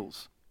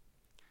candles.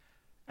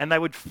 And they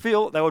would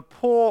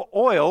pour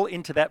oil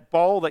into that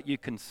bowl that you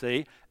can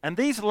see, and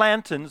these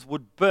lanterns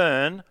would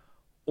burn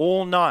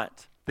all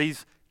night.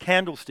 These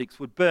candlesticks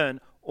would burn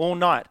all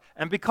night.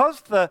 And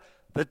because the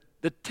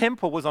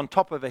temple was on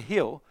top of a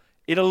hill,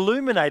 it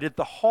illuminated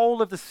the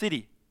whole of the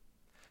city.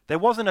 There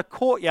wasn't a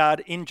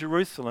courtyard in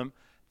Jerusalem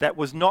that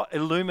was not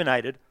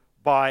illuminated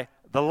by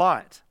the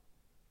light.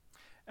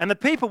 And the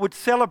people would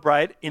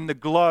celebrate in the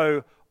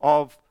glow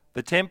of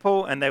the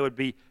temple, and they would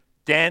be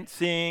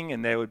dancing,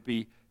 and they would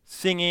be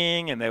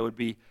singing, and they would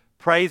be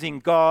praising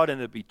God, and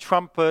there'd be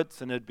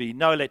trumpets, and there'd be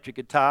no electric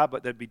guitar,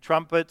 but there'd be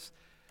trumpets.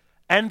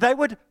 And they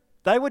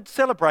would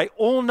celebrate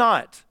all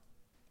night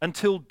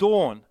until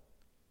dawn.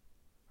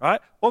 Right?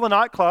 All the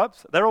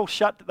nightclubs, they're all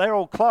shut, they're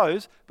all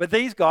closed, but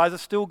these guys are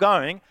still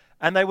going,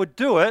 and they would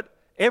do it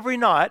every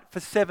night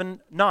for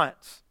 7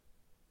 nights.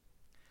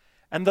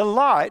 And the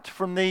light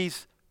from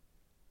these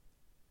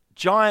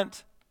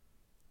giant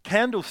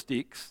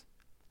candlesticks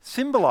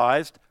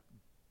symbolized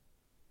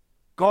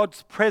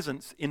God's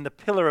presence in the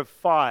pillar of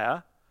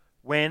fire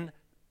when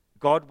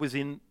God was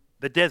in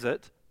the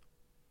desert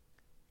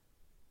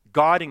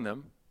guiding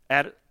them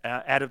out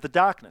of the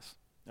darkness.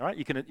 All right,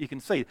 you can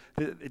see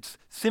it's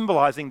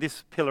symbolizing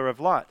this pillar of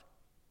light.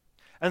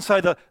 And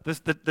so the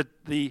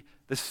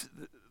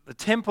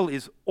temple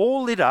is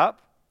all lit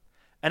up,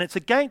 and it's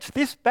against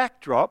this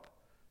backdrop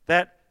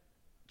that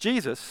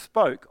Jesus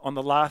spoke on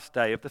the last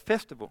day of the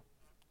festival.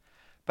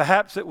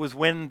 Perhaps it was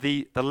when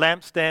the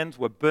lampstands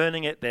were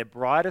burning at their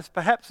brightest.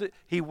 Perhaps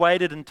he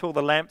waited until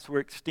the lamps were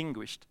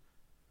extinguished.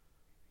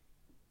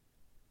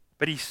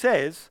 But he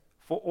says,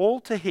 for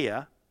all to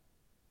hear,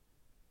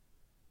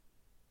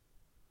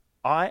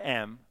 I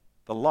am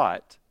the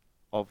light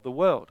of the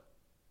world.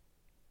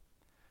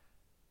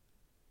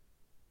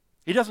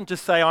 He doesn't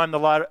just say I'm the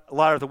light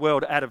of the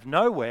world out of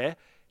nowhere.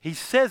 He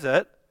says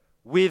it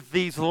with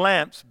these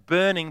lamps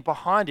burning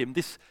behind him,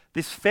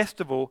 this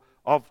festival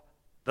of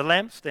the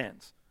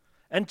lampstands.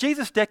 And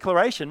Jesus'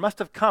 declaration must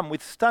have come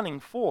with stunning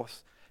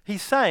force.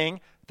 He's saying,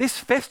 this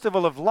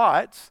festival of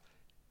lights,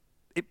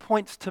 it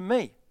points to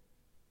me.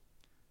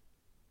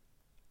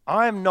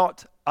 I am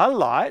not a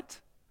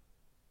light,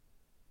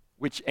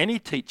 which any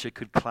teacher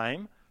could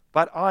claim,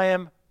 but I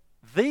am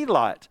the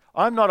light.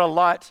 I'm not a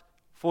light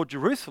for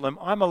Jerusalem,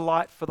 I'm a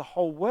light for the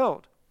whole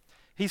world.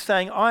 He's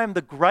saying, I am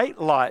the great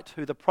light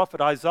who the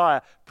prophet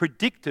Isaiah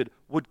predicted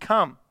would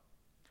come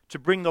to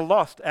bring the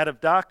lost out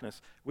of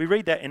darkness. We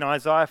read that in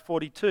Isaiah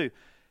 42.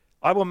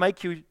 I will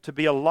make you to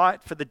be a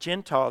light for the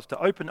Gentiles, to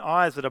open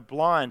eyes that are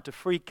blind, to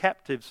free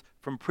captives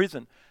from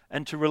prison,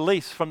 and to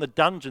release from the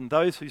dungeon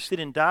those who sit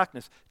in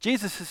darkness.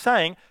 Jesus is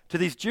saying to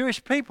these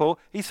Jewish people,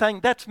 he's saying,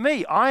 that's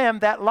me. I am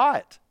that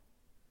light.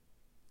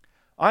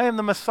 I am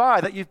the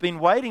Messiah that you've been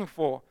waiting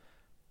for.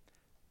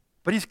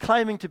 But he's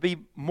claiming to be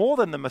more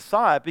than the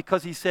Messiah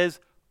because he says,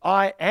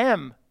 I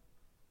am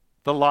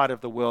the light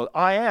of the world.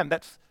 I am.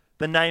 That's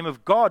the name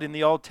of God in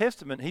the Old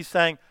Testament. He's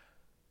saying,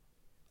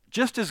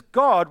 just as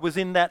God was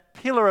in that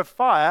pillar of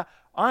fire,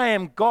 I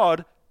am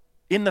God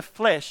in the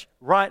flesh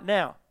right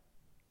now.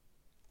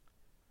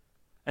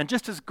 And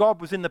just as God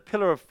was in the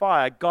pillar of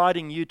fire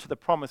guiding you to the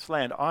promised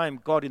land, I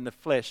am God in the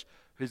flesh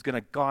who's going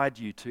to guide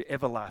you to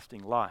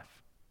everlasting life.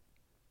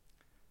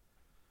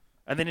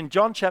 And then in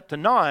John chapter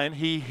 9,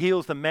 he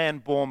heals the man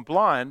born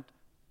blind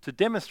to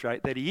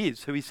demonstrate that he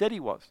is who he said he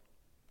was.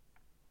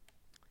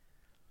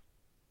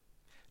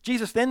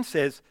 Jesus then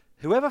says,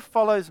 whoever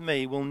follows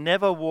me will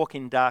never walk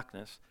in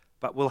darkness,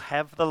 but will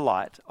have the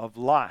light of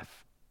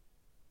life.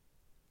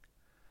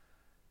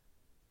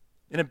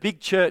 In a big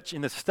church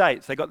in the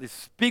States, they got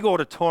this big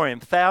auditorium,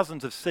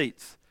 thousands of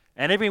seats,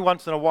 and every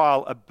once in a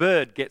while a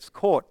bird gets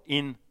caught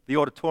in the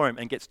auditorium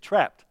and gets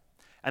trapped.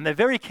 And they're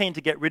very keen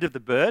to get rid of the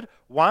bird.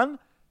 One,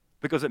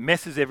 because it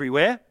messes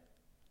everywhere,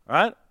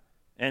 right?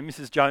 And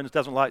Mrs. Jones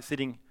doesn't like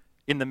sitting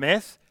in the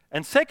mess.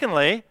 And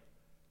secondly,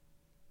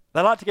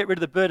 they like to get rid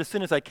of the bird as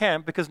soon as they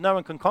can because no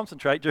one can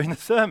concentrate during the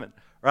sermon,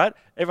 right?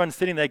 Everyone's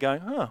sitting there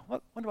going,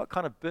 wonder what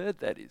kind of bird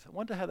that is. I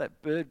wonder how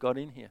that bird got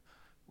in here.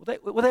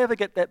 Will they ever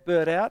get that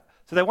bird out?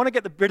 So they want to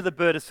get rid of the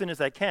bird as soon as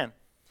they can.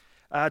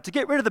 To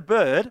get rid of the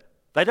bird,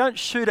 they don't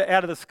shoot it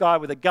out of the sky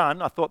with a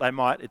gun. I thought they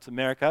might. It's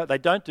America. They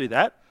don't do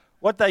that.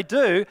 What they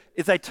do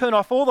is they turn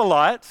off all the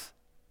lights,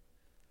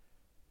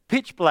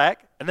 pitch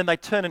black, and then they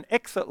turn an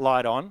exit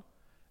light on,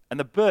 and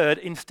the bird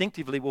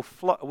instinctively will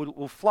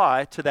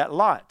fly to that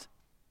light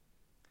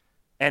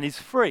and is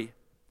free.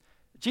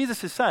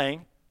 Jesus is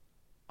saying,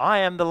 I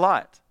am the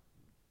light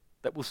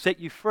that will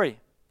set you free.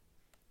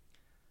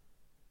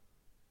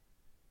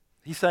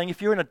 He's saying,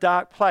 if you're in a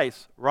dark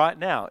place right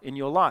now in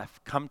your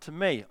life, come to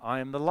me. I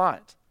am the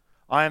light.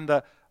 I am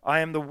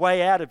the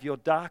way out of your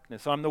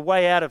darkness. I'm the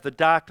way out of the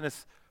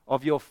darkness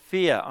of your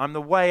fear. I'm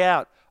the way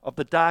out of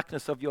the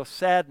darkness of your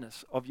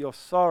sadness, of your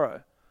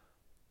sorrow.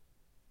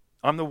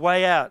 I'm the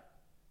way out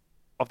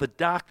of the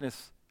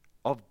darkness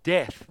of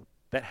death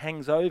that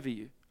hangs over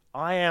you.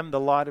 I am the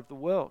light of the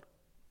world.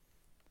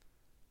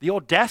 The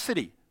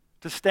audacity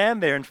to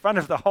stand there in front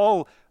of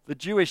the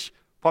Jewish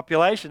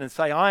population and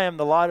say, I am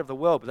the light of the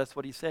world, but that's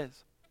what he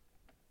says.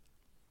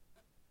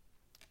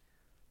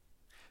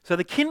 So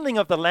the kindling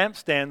of the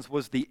lampstands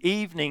was the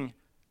evening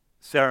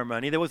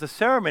ceremony. There was a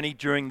ceremony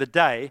during the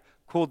day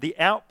called the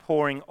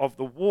outpouring of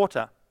the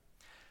water.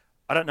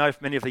 I don't know if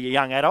many of the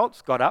young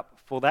adults got up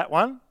for that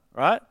one,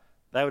 right?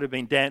 They would have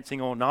been dancing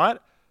all night.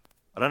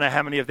 I don't know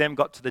how many of them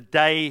got to the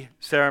day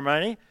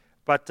ceremony,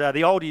 but the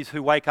oldies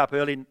who wake up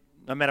early,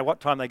 no matter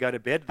what time they go to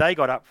bed, they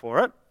got up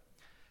for it.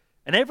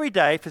 And every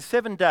day for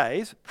 7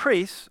 days,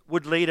 priests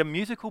would lead a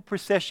musical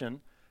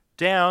procession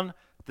down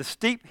the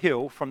steep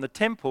hill from the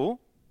temple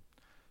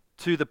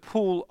to the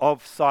pool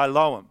of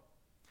Siloam.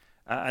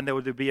 And there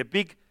would be a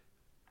big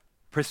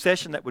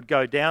procession that would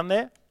go down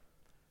there.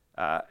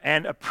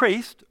 And a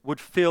priest would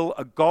fill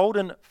a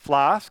golden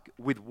flask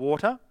with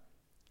water.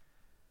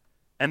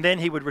 And then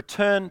he would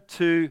return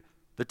to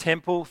the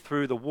temple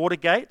through the water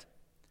gate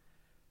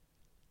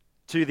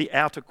to the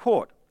outer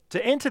court.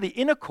 To enter the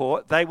inner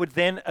court, they would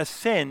then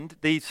ascend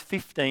these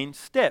 15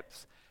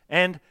 steps.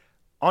 And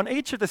on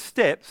each of the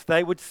steps,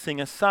 they would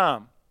sing a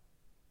psalm.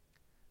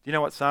 Do you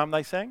know what psalm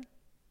they sang?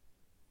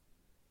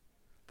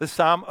 The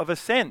Psalm of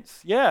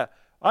Ascents. Yeah,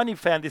 I only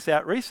found this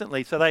out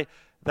recently. So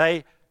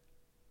they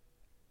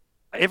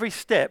every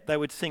step, they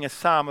would sing a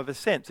Psalm of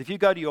Ascents. If you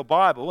go to your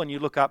Bible and you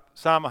look up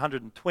Psalm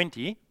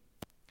 120,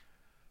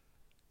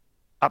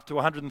 up to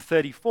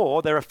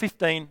 134, there are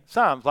 15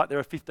 psalms, like there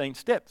are 15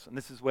 steps. And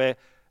this is where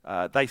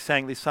they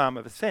sang this Psalm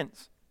of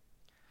Ascents.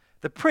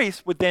 The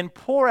priest would then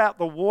pour out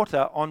the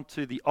water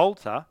onto the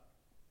altar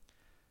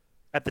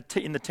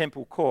in the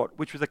temple court,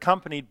 which was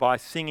accompanied by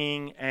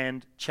singing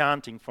and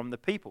chanting from the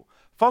people.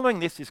 Following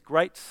this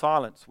great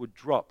silence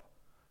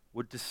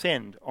would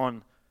descend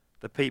on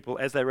the people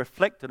as they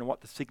reflected on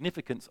what the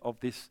significance of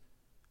this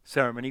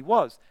ceremony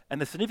was.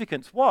 And the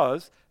significance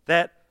was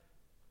that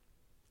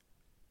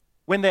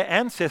when their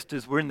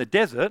ancestors were in the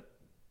desert,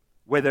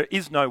 where there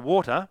is no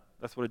water,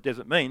 that's what a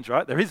desert means,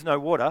 right? There is no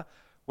water.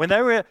 When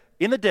they were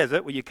in the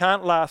desert, where you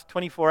can't last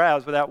 24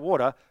 hours without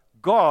water,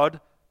 God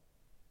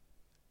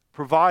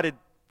provided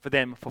for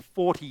them for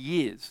 40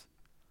 years.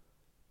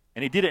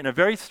 And he did it in a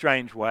very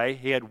strange way.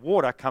 He had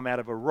water come out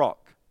of a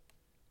rock.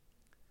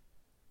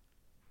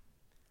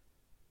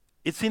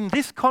 It's in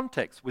this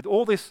context, with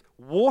all this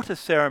water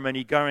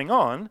ceremony going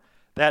on,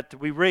 that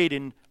we read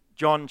in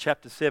John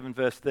chapter 7,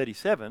 verse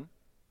 37,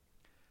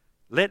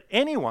 let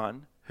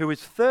anyone who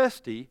is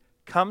thirsty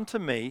come to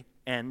me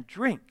and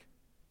drink.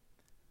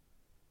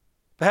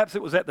 Perhaps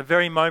it was at the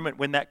very moment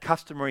when that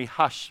customary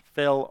hush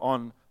fell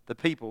on the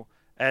people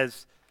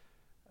as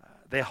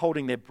they're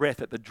holding their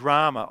breath at the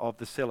drama of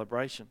the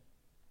celebration.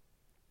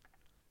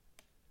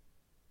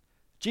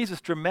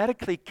 Jesus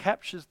dramatically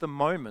captures the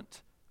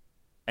moment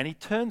and he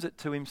turns it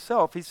to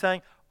himself. He's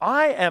saying,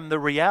 I am the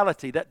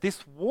reality that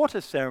this water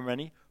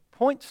ceremony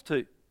points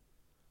to.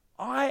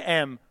 I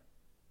am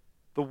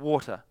the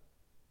water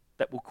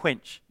that will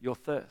quench your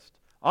thirst.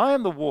 I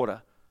am the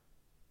water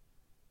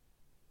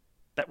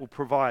that will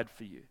provide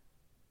for you.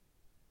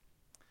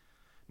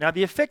 Now,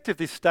 the effect of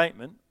this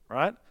statement,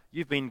 right?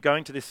 You've been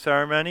going to this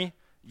ceremony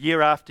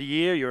year after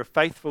year, you're a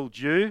faithful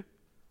Jew,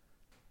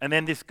 and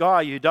then this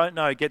guy you don't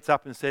know gets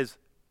up and says,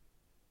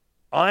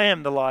 I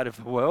am the light of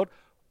the world.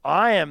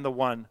 I am the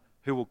one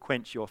who will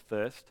quench your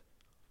thirst.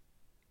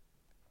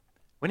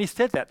 When he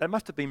said that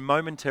must have been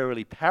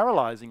momentarily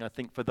paralyzing, I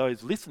think, for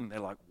those listening. They're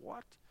like,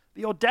 what?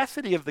 The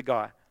audacity of the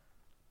guy.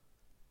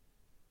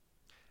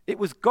 It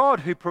was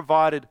God who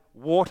provided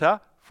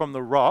water from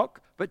the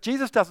rock, but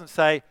Jesus doesn't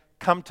say,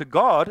 come to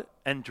God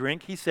and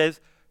drink. He says,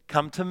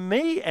 come to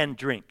me and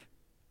drink.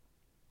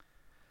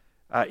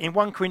 In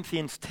 1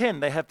 Corinthians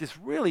 10, they have this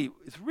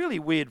really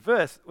weird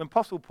verse when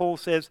Apostle Paul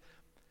says,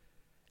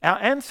 our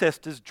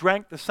ancestors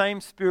drank the same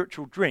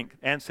spiritual drink.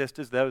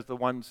 Ancestors, those are the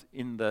ones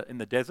in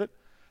the desert.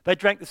 They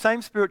drank the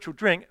same spiritual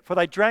drink, for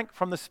they drank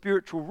from the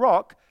spiritual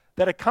rock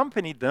that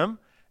accompanied them,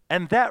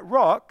 and that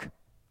rock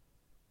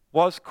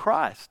was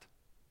Christ.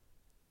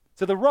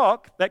 So the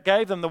rock that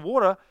gave them the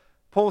water,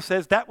 Paul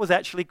says, that was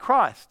actually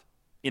Christ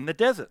in the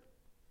desert.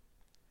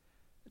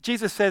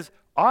 Jesus says,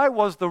 I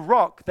was the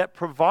rock that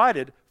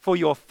provided for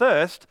your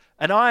thirst,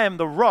 and I am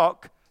the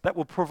rock that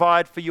will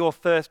provide for your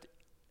thirst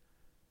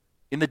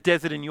in the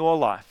desert in your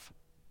life.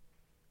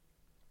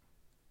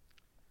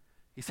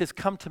 He says,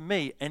 come to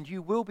me and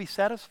you will be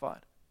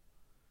satisfied.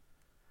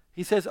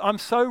 He says, I'm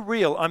so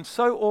real, I'm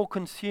so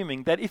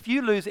all-consuming that if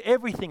you lose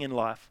everything in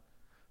life,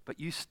 but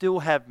you still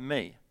have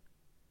me,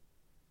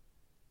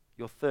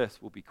 your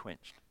thirst will be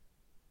quenched.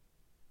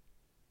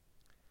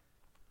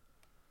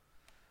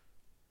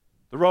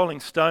 The Rolling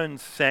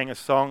Stones sang a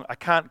song, I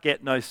Can't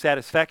Get No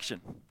Satisfaction.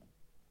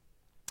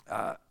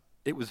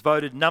 It was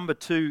voted number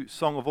 2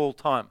 song of all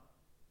time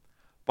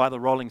by the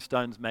Rolling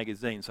Stones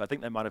magazine. So I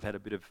think they might have had a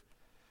bit of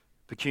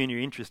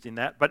pecuniary interest in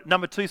that. But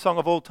number 2 song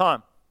of all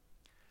time.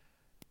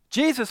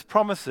 Jesus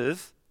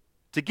promises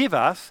to give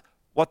us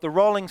what the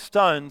Rolling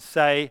Stones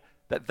say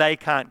that they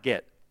can't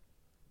get.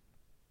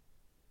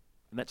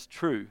 And that's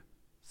true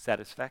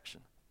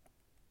satisfaction.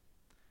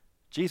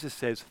 Jesus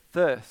says,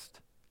 thirst,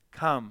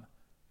 come,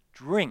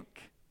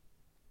 drink.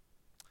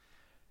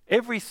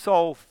 Every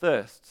soul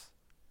thirsts.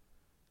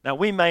 Now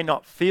we may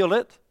not feel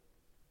it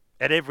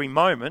at every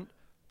moment,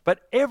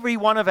 but every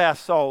one of our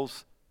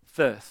souls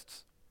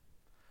thirsts.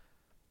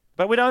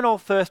 But we don't all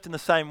thirst in the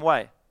same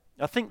way.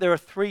 I think there are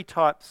 3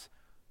 types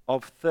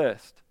of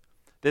thirst.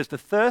 There's the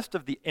thirst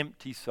of the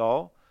empty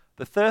soul,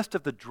 the thirst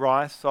of the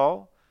dry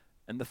soul,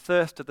 and the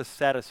thirst of the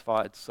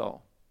satisfied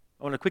soul.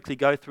 I want to quickly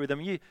go through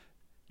them. You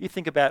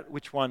think about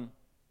which one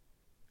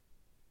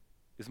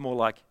is more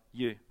like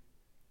you.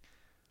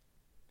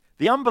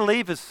 The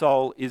unbeliever's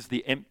soul is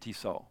the empty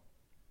soul,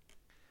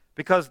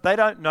 because they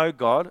don't know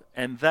God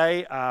and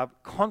they are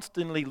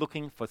constantly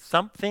looking for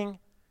something,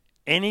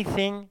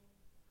 anything,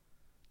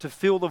 to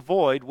fill the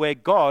void where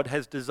God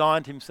has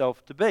designed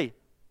himself to be.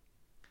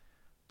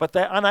 But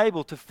they're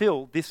unable to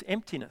fill this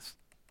emptiness.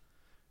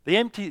 The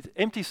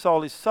empty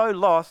soul is so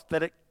lost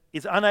that it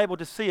is unable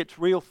to see its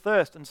real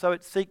thirst, and so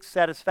it seeks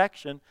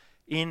satisfaction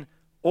in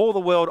all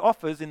the world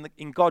offers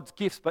in God's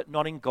gifts, but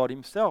not in God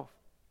himself.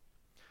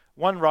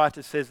 One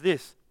writer says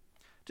this,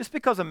 just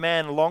because a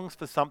man longs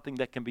for something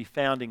that can be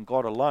found in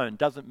God alone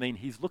doesn't mean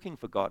he's looking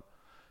for God.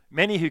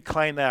 Many who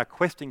claim they are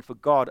questing for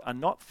God are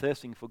not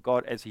thirsting for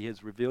God as he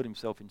has revealed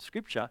himself in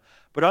Scripture,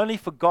 but only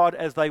for God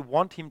as they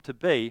want him to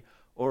be,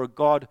 or a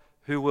God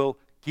who will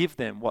give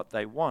them what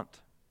they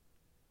want.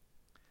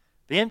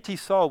 The empty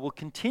soul will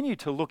continue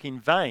to look in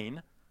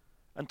vain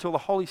until the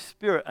Holy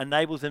Spirit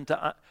enables them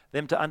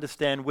to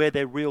understand where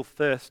their real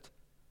thirst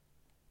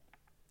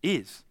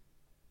is,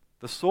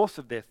 the source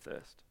of their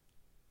thirst,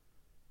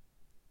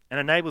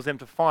 and enables them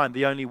to find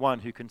the only one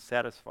who can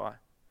satisfy.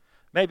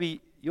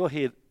 Maybe you're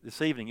here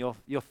this evening,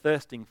 you're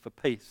thirsting for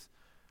peace.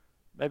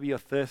 Maybe you're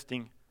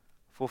thirsting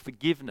for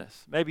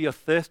forgiveness. Maybe you're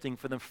thirsting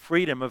for the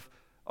freedom of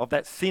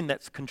that sin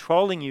that's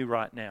controlling you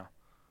right now.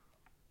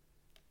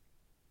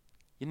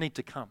 You need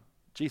to come.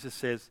 Jesus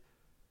says,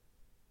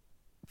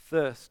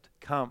 thirst,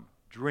 come,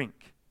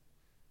 drink.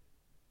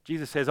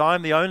 Jesus says, I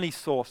am the only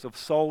source of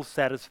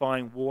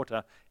soul-satisfying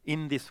water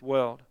in this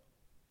world.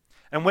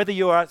 And whether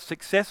you are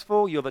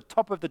successful, you're the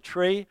top of the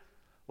tree,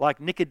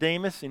 like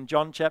Nicodemus in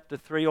John chapter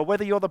 3, or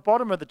whether you're the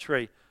bottom of the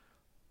tree,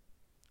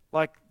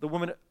 like the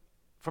woman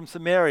from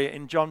Samaria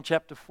in John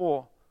chapter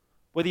 4,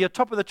 whether you're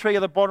top of the tree or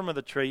the bottom of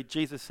the tree,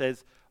 Jesus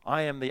says,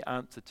 I am the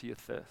answer to your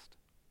thirst.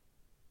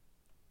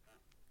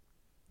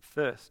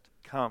 Thirst,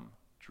 come,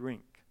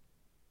 drink.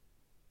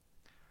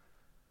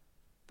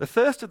 The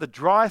thirst of the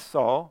dry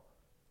soul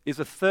is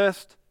a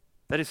thirst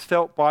that is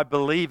felt by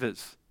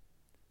believers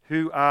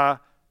who are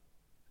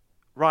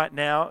right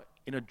now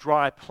in a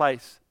dry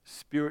place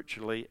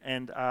spiritually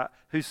and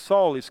whose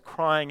soul is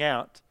crying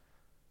out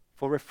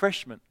for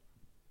refreshment.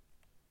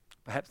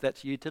 Perhaps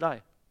that's you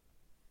today.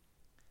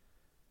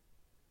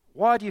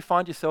 Why do you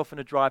find yourself in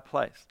a dry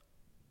place?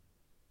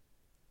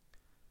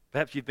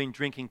 Perhaps you've been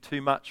drinking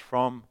too much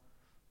from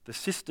the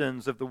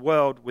cisterns of the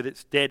world with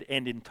its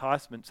dead-end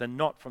enticements and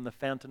not from the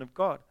fountain of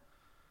God.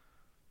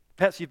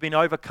 Perhaps you've been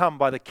overcome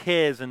by the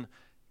cares and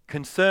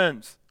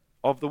concerns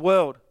of the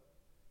world.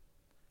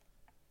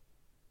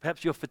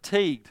 Perhaps you're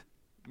fatigued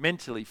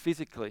mentally,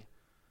 physically.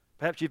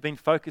 Perhaps you've been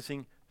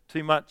focusing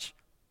too much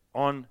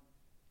on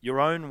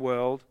your own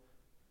world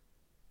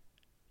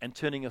and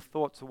turning your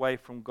thoughts away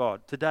from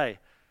God. Today,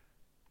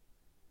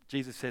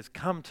 Jesus says,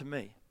 come to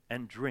me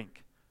and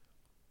drink.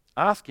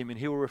 Ask him and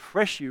he will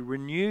refresh you,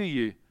 renew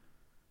you,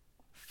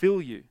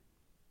 fill you.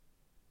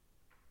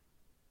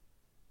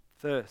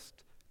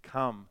 Thirst,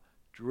 come,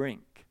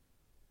 drink.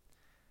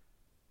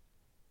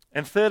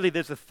 And thirdly,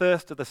 there's a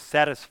thirst of the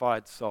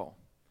satisfied soul.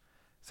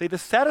 See, the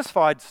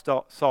satisfied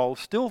soul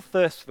still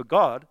thirsts for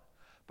God,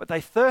 but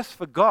they thirst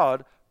for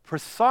God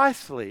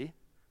precisely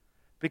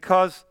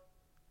because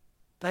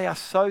they are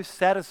so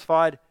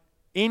satisfied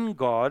in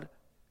God,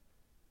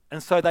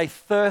 and so they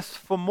thirst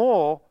for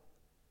more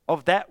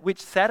of that which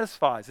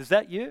satisfies. Is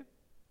that you?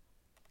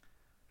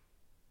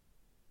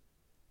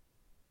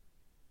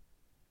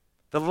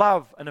 The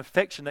love and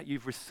affection that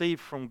you've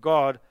received from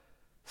God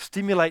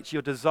stimulates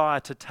your desire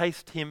to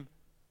taste him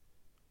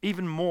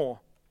even more.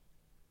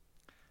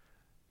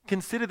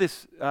 Consider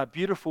this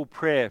beautiful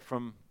prayer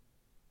from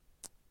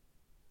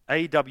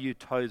A.W.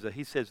 Tozer.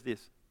 He says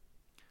this: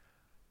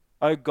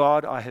 O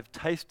God, I have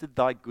tasted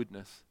thy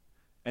goodness,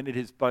 and it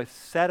has both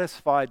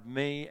satisfied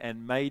me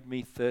and made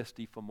me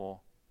thirsty for more.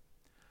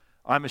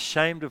 I'm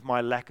ashamed of my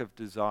lack of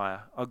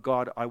desire. O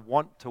God, I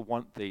want to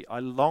want thee. I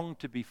long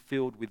to be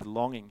filled with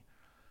longing.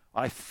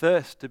 I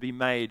thirst to be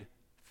made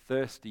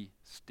thirsty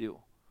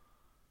still.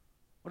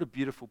 What a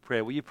beautiful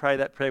prayer. Will you pray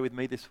that prayer with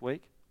me this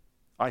week?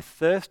 I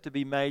thirst to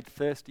be made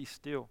thirsty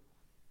still.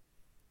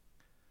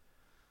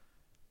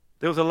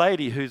 There was a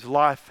lady whose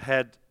life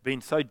had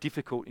been so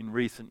difficult in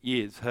recent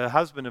years. Her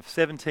husband of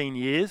 17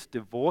 years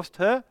divorced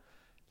her,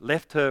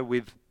 left her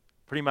with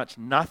pretty much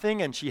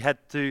nothing, and she had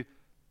to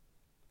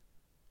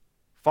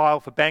file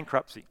for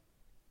bankruptcy.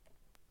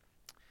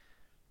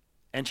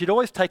 And she'd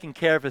always taken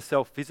care of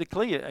herself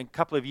physically. A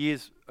couple of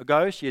years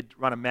ago, she had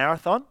run a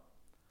marathon.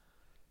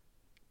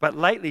 But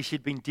lately,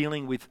 she'd been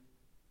dealing with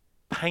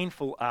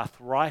painful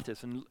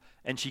arthritis,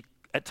 and she,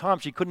 at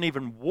times she couldn't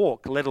even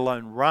walk, let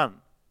alone run.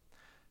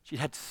 She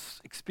had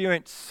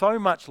experienced so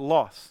much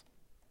loss.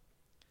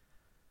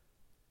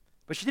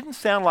 But she didn't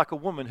sound like a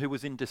woman who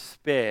was in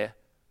despair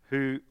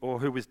who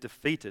was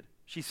defeated.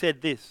 She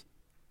said this: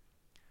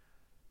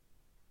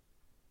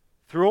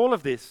 through all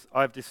of this,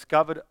 I've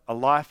discovered a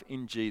life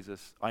in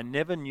Jesus I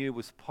never knew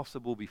was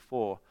possible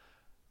before.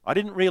 I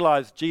didn't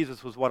realize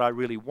Jesus was what I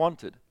really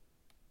wanted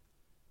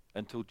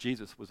until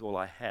Jesus was all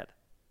I had.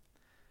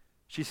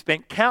 She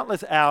spent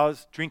countless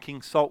hours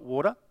drinking salt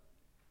water,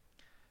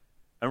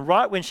 and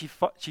right when she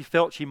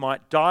felt she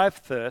might die of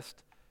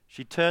thirst,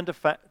 she turned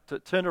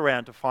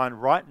around to find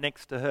right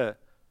next to her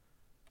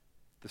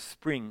the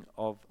spring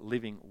of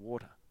living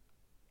water.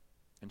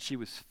 And she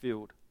was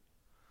filled.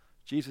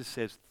 Jesus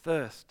says,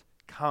 thirst,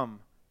 come,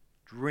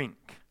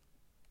 drink.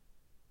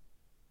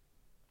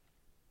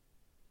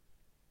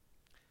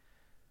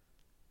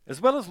 As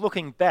well as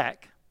looking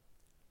back,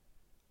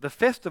 the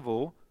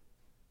festival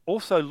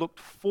also looked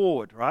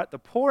forward, right? The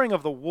pouring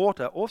of the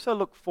water also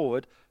looked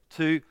forward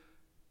to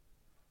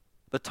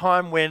the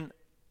time when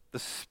the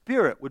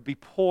Spirit would be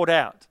poured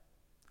out,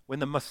 when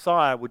the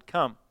Messiah would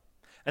come.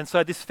 And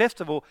so this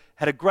festival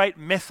had a great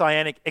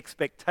messianic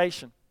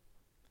expectation.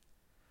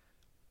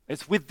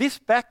 It's with this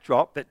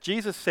backdrop that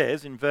Jesus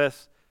says in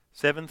verse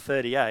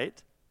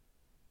 7:38,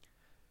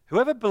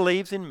 whoever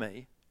believes in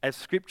me, as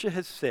Scripture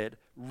has said,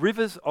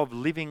 rivers of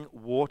living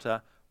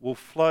water will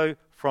flow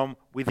from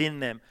within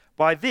them.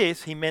 By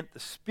this he meant the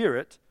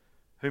Spirit,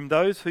 whom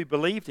those who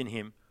believed in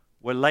him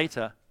were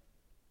later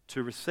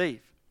to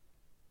receive.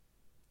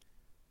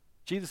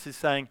 Jesus is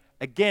saying,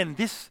 again,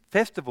 this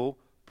festival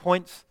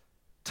points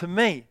to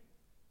me.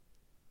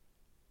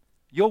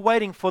 You're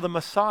waiting for the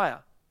Messiah,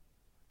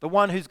 the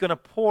one who's going to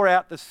pour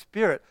out the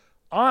Spirit.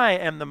 I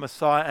am the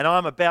Messiah, and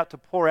I'm about to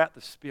pour out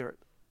the Spirit.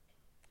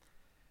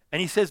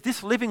 And he says,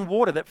 this living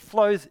water that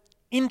flows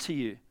into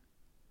you,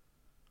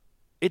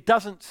 it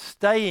doesn't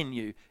stay in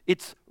you.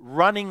 It's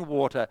running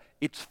water.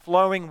 It's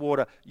flowing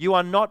water. You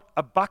are not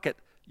a bucket.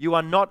 You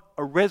are not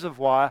a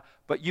reservoir,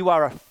 but you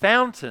are a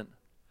fountain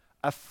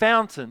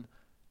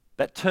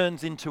that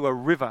turns into a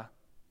river.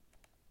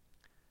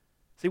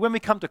 See, when we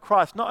come to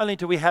Christ, not only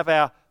do we have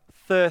our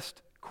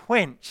thirst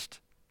quenched,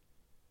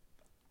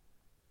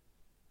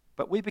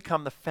 but we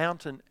become the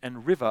fountain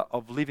and river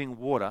of living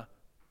water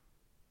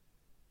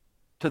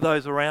to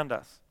those around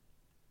us.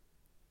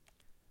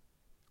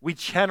 We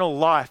channel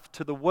life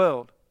to the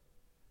world.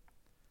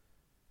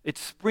 It's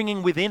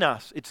springing within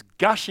us. It's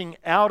gushing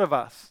out of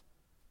us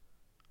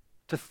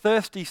to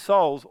thirsty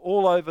souls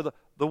all over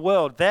the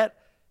world. That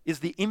is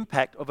the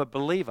impact of a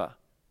believer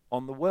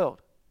on the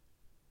world.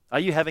 Are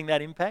you having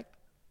that impact?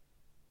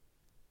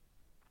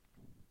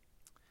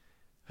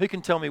 Who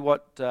can tell me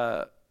what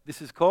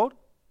this is called?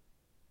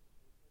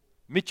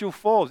 Mitchell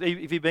Falls. Have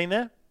you been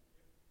there?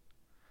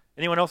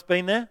 Anyone else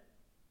been there?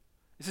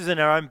 This is in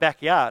our own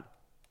backyard,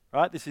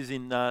 right? This is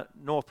in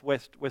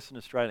Western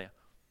Australia.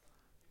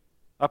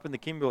 Up in the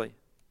Kimberley.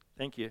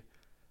 Thank you.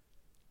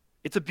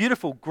 It's a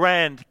beautiful,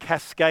 grand,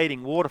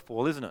 cascading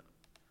waterfall, isn't it?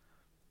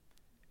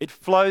 It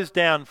flows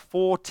down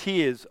 4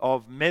 tiers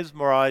of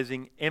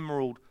mesmerizing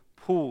emerald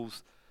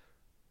pools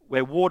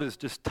where waters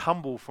just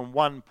tumble from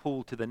one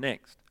pool to the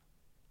next.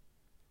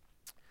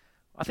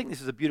 I think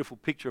this is a beautiful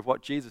picture of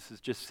what Jesus has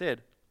just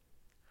said.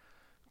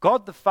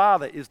 God the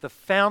Father is the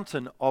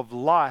fountain of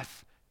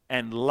life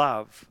and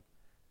love,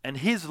 and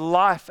his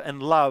life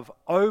and love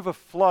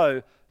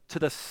overflow to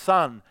the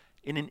Son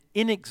in an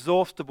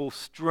inexhaustible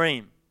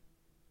stream.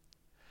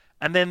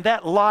 And then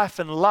that life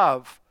and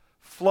love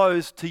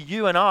flows to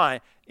you and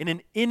I in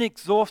an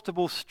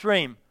inexhaustible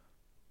stream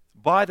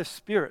by the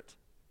Spirit.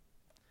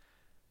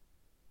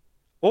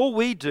 All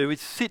we do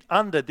is sit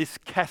under this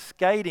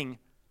cascading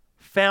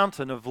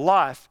fountain of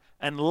life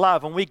and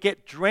love, and we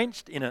get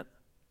drenched in it.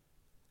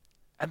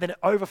 And then it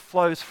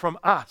overflows from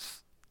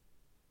us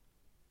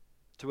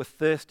to a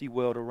thirsty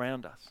world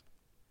around us.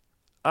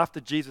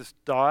 After Jesus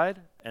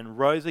died and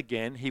rose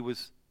again, he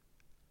was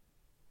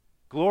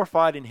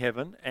glorified in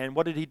heaven. And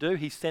what did he do?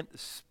 He sent the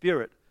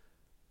Spirit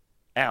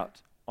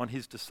out on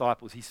his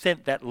disciples. He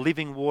sent that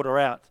living water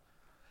out.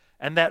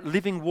 And that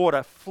living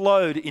water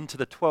flowed into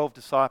the 12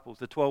 disciples,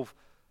 the 12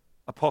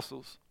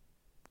 apostles.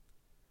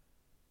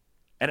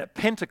 And at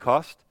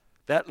Pentecost,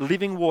 that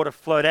living water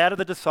flowed out of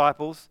the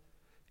disciples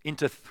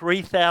into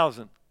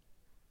 3,000.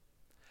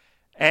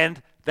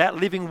 And that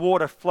living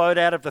water flowed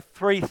out of the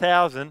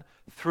 3,000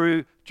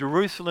 through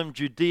Jerusalem,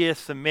 Judea,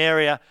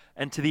 Samaria,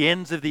 and to the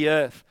ends of the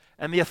earth.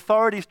 And the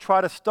authorities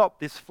tried to stop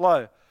this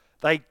flow.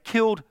 They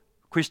killed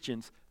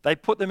Christians. They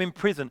put them in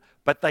prison,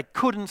 but they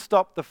couldn't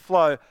stop the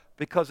flow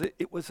because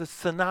it was a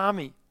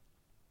tsunami.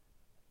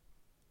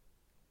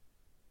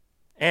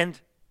 And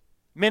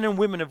men and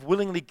women have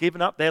willingly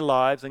given up their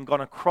lives and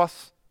gone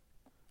across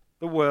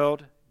the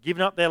world,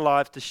 given up their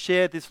lives to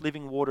share this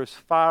living water as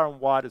far and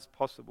wide as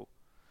possible.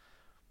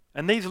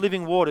 And these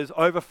living waters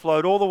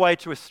overflowed all the way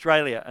to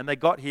Australia, and they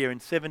got here in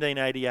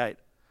 1788.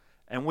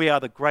 And we are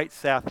the great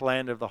south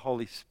land of the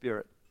Holy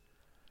Spirit.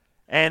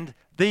 And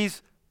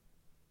this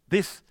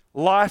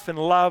life and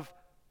love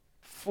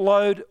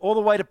flowed all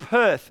the way to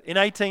Perth in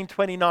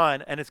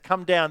 1829 and has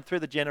come down through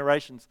the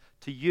generations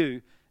to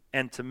you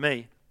and to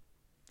me.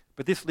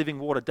 But this living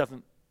water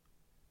doesn't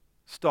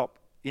stop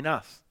in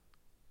us.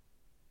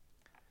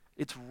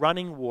 It's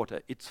running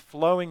water. It's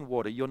flowing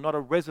water. You're not a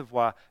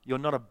reservoir. You're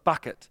not a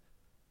bucket.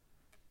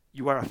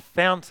 You are a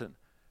fountain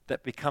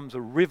that becomes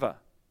a river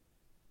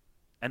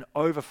and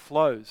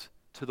overflows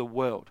to the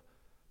world.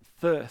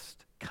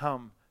 Thirst,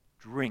 come,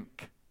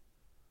 drink.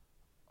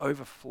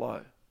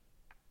 Overflow.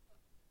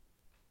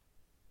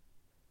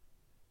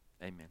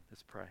 Amen.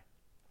 Let's pray.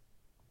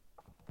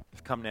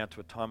 We've come now to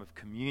a time of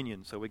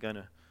communion, so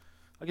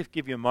I'll just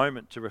give you a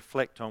moment to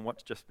reflect on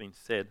what's just been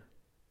said.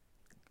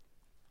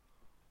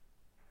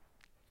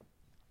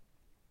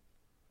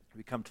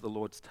 We come to the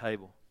Lord's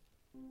table.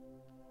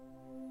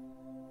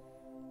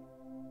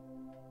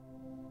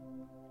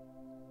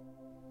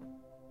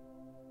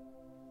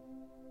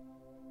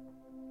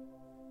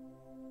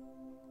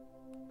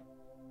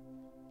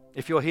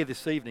 If you're here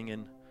this evening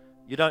and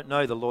you don't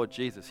know the Lord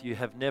Jesus, you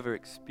have never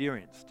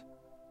experienced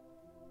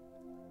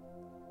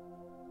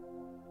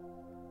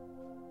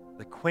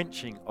the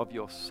quenching of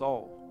your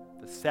soul,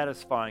 the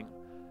satisfying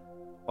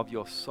of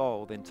your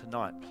soul, then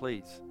tonight,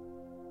 please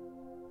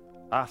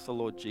ask the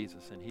Lord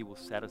Jesus and he will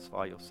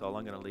satisfy your soul.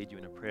 I'm going to lead you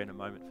in a prayer in a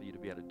moment for you to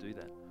be able to do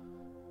that.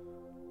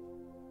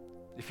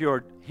 If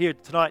you're here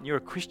tonight and you're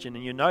a Christian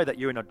and you know that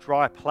you're in a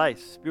dry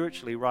place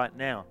spiritually right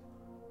now,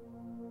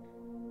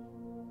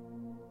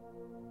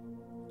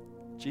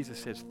 Jesus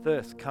says,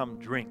 thirst, come,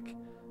 drink.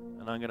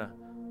 And I'm going to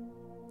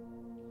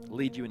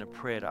lead you in a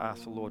prayer to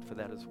ask the Lord for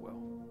that as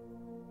well.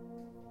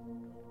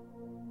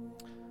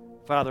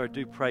 Father, I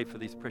do pray for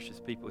these precious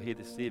people here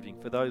this evening,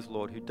 for those,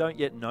 Lord, who don't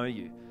yet know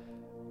you,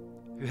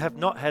 who have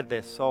not had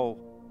their soul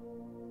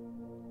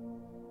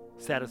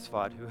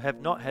satisfied, who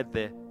have not had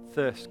their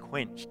thirst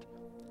quenched.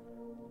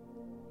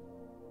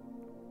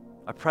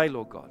 I pray,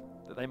 Lord God,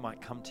 that they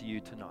might come to you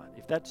tonight.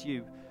 If that's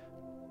you,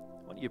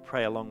 I want you to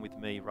pray along with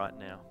me right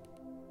now.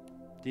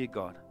 Dear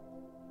God,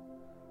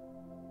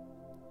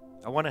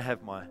 I want to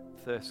have my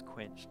thirst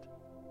quenched.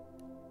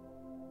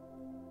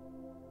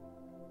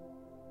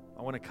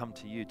 I want to come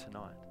to you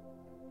tonight.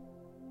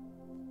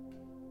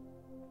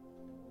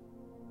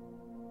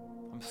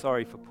 I'm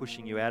sorry for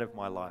pushing you out of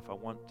my life. I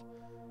want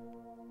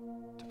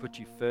to put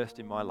you first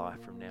in my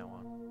life from now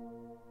on.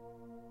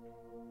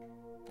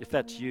 If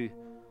that's you,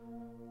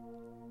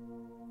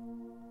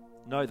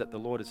 know that the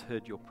Lord has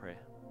heard your prayer.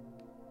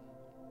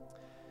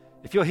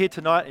 If you're here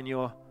tonight and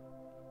you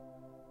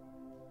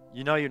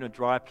know you're in a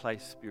dry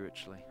place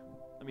spiritually,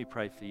 let me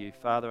pray for you.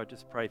 Father, I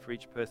just pray for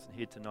each person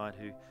here tonight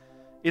who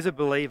is a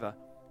believer,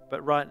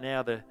 but right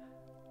now they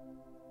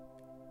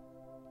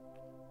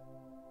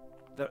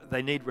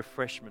need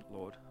refreshment,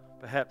 Lord.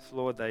 Perhaps,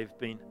 Lord, they've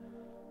been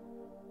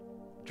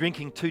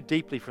drinking too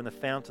deeply from the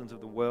fountains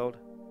of the world,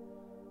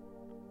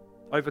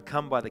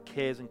 overcome by the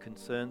cares and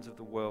concerns of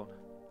the world,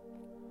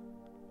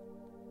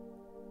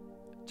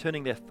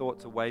 turning their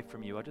thoughts away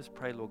from you. I just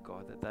pray, Lord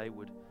God, that they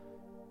would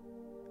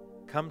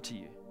come to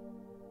you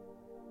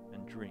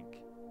and drink.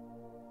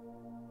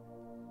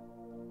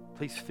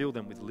 Please fill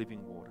them with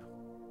living water.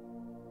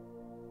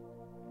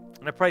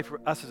 And I pray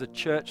for us as a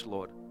church,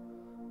 Lord,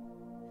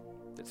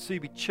 that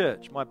Subi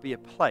Church might be a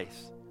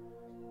place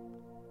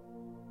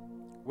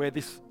where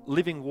this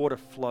living water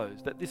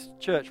flows, that this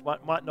church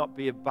might not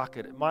be a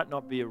bucket, it might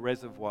not be a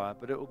reservoir,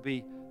 but it will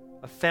be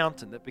a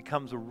fountain that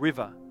becomes a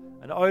river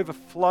and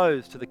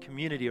overflows to the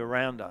community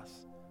around us.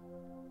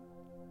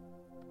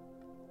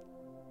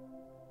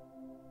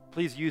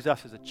 Please use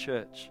us as a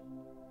church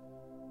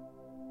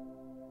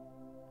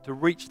to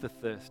reach the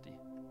thirsty.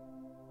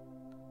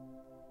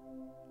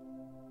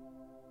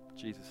 In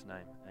Jesus'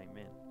 name,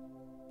 amen.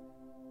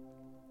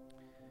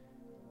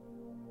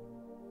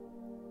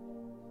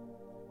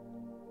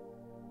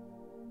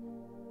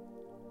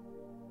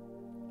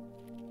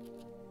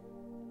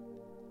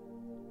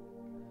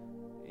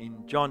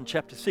 In John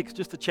chapter 6,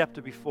 just the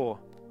chapter before,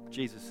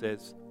 Jesus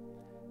says,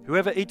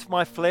 "Whoever eats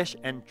my flesh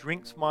and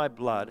drinks my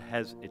blood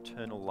has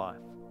eternal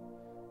life,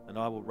 and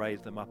I will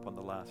raise them up on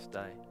the last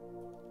day."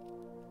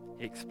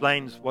 He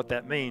explains what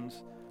that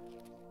means.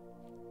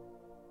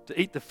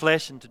 To eat the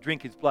flesh and to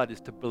drink his blood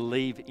is to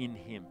believe in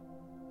him.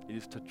 It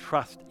is to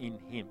trust in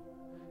him.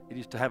 It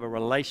is to have a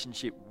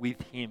relationship with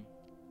him.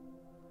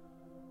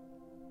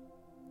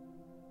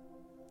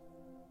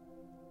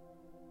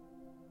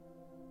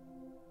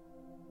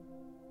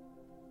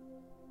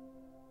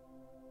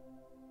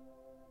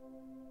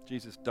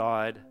 Jesus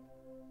died,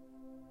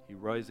 he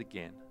rose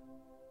again.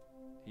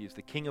 He is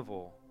the King of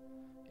all,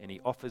 and he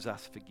offers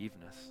us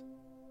forgiveness.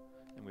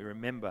 And we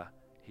remember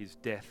his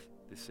death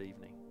this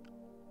evening.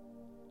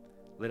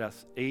 Let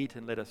us eat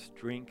and let us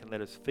drink and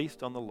let us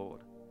feast on the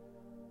Lord,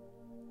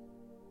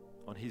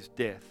 on his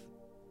death,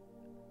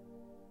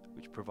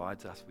 which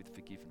provides us with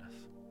forgiveness.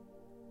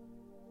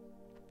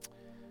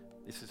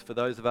 This is for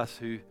those of us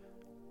who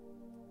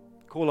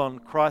call on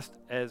Christ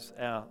as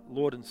our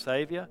Lord and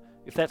Saviour.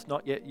 If that's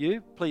not yet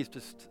you, please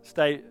just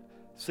stay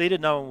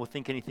seated. No one will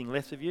think anything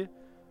less of you.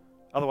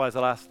 Otherwise,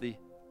 I'll ask the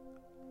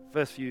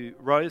first few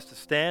rows to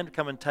stand,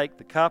 come and take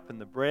the cup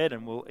and the bread,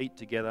 and we'll eat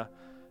together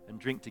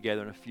and drink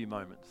together in a few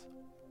moments.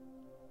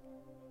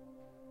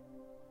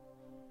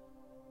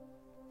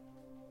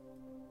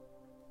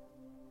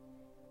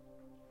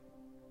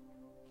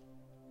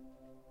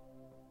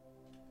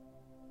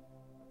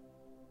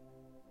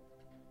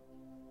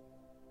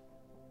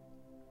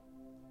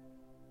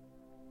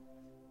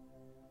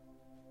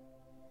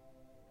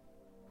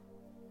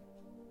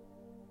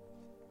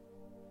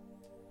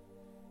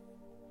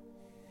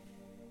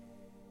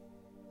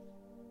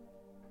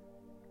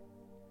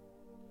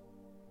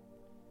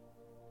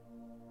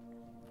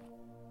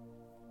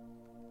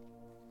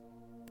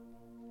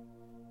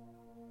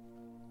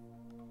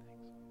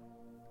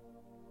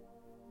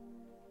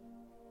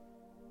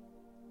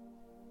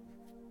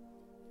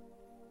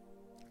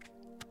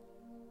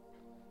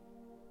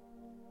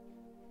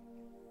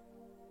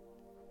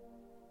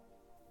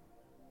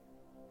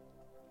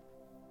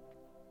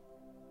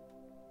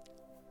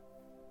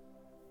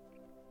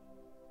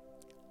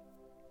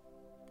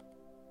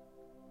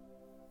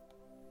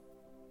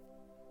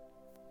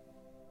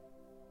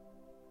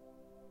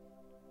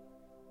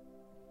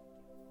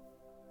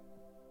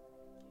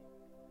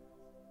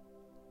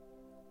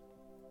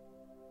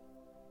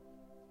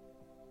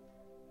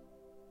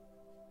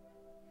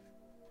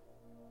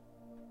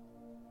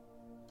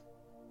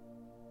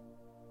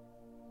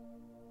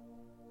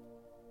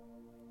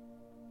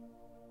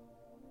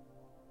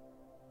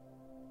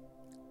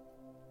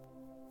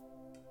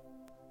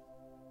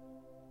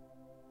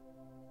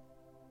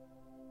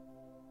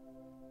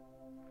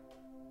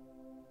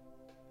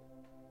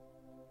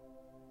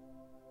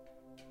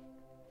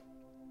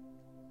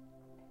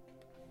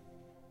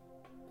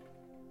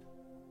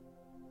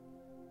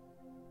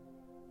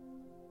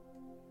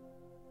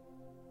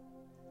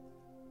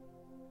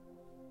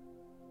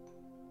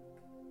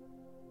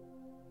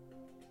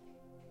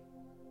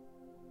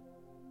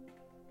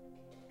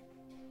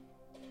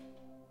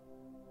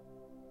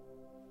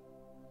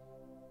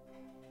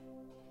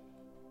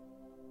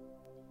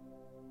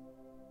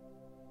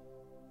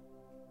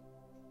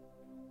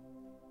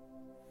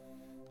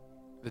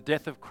 The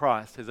death of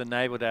Christ has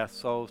enabled our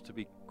souls to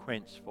be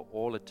quenched for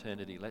all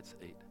eternity. Let's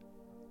eat.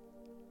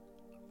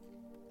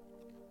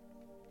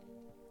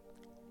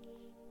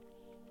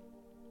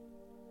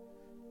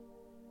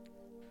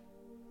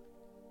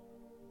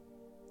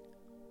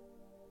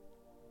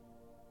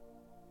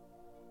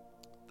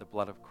 The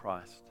blood of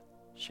Christ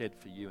shed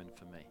for you and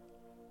for me.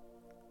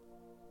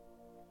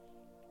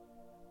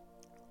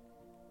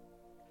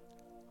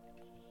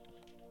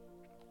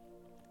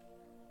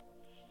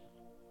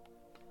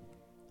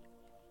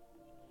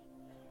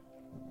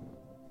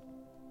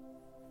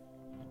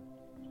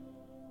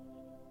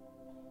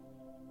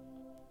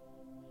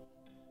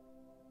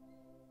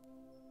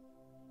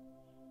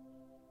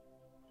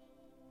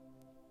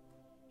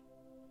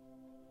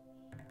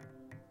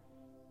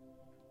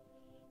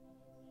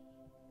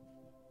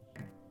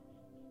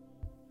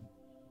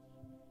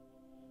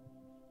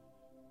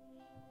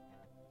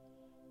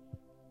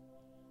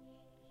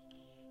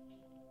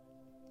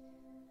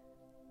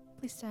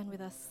 Please stand with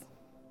us.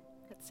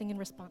 Let's sing in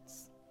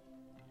response.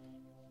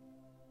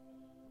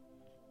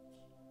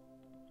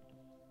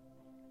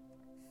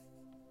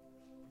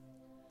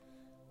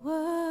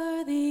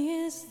 Worthy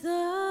is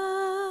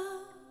the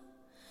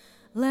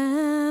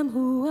Lamb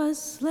who was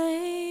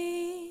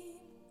slain.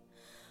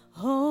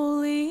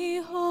 Holy,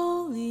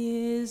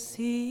 holy is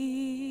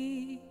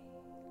he.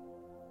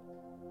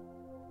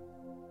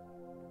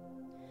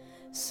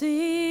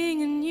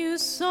 Sing a new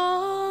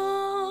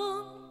song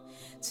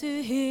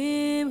to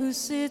him who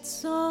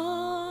sits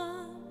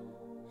on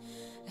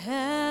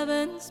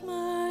heaven's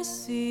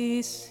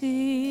mercy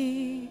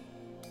seat.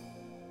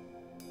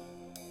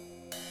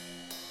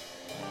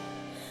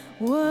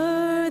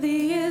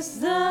 Worthy is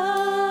the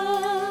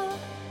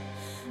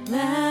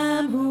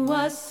Lamb who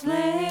was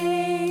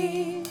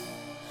slain.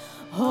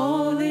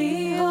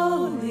 Holy,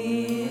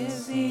 holy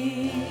is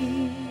he.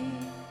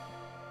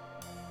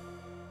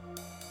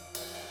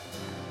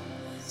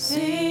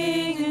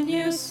 Sing a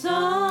new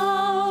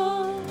song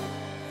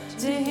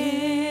to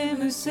him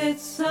who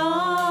sits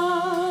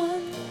on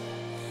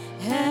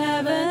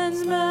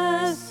heaven's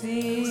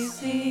mercy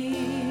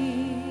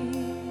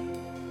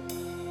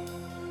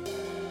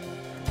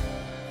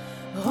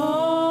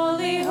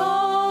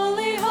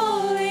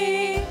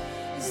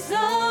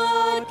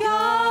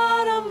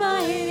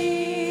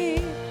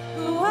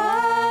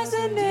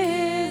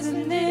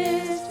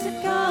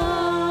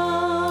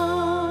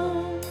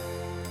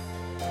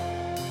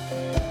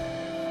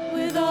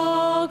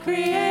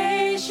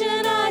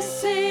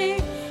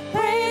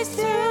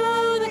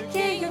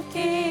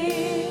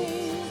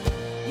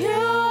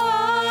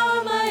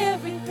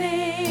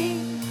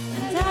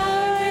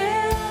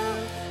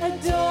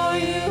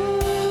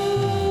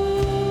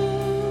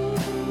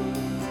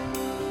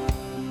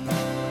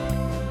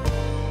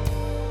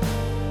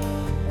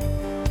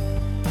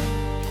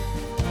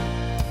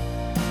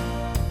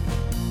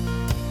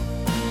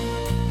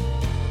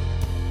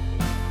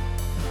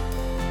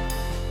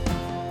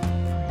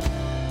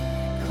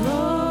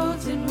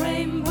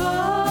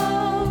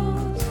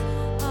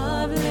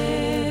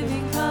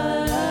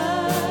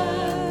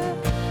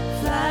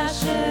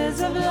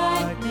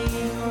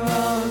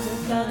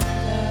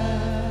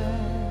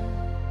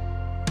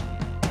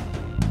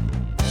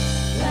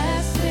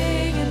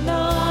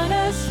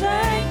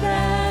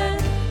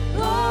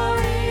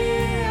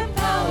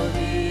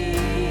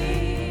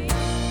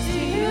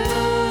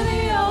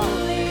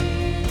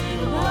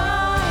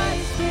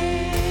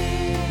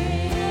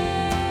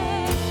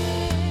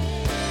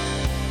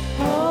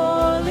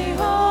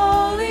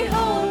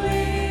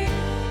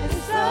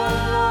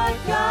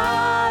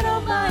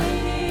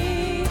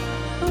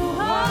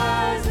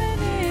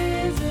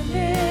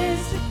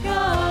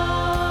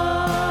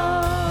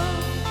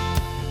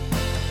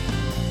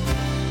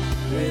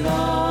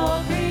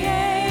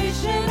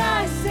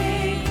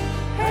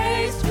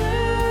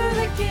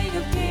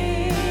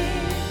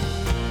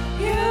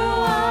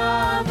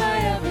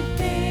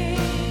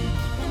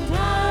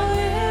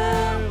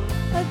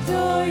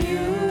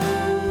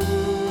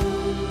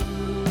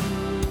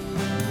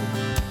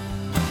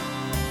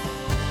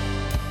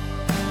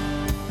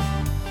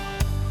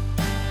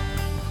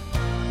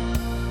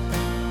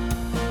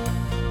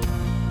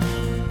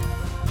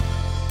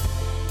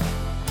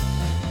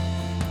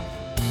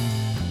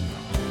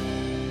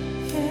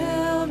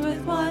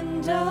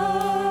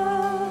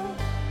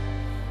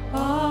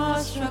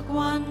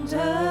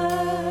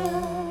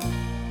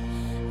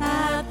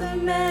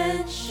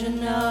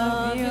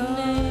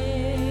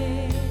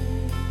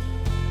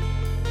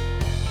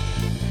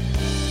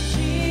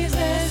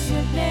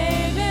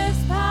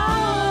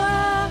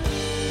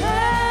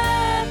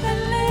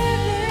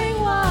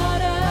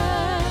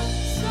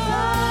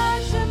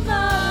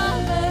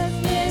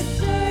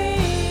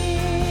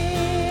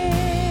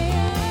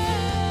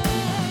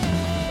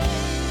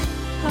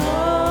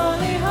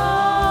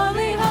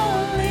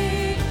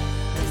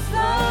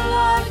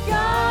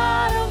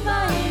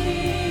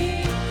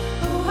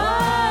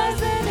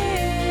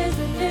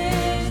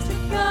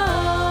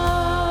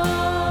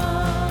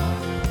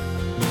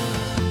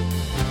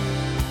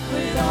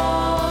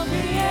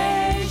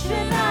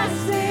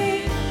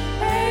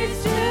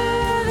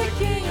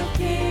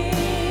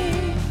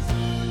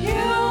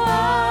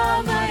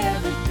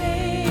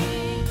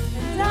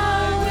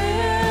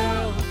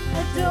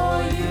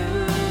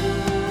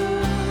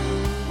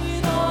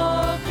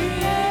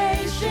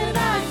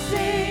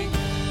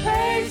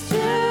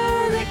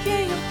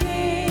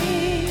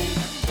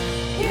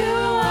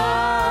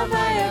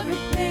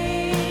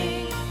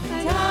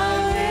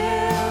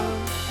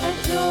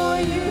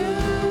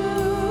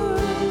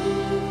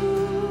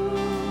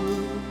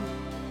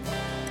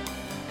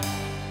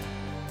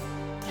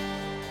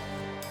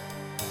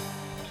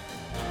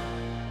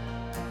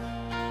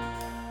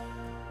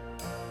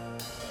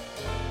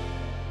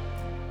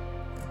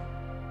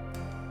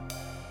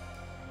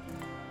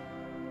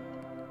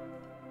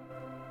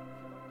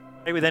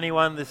pray with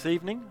anyone this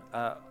evening,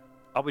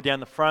 I'll be down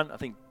the front. I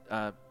think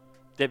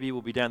Debbie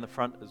will be down the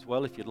front as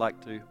well. If you'd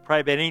like to pray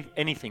about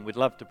anything, we'd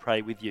love to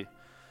pray with you.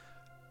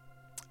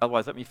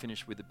 Otherwise, let me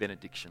finish with a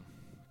benediction.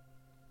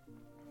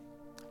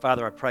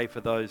 Father, I pray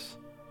for those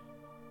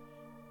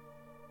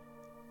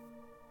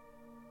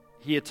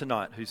here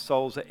tonight whose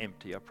souls are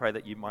empty. I pray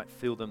that you might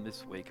fill them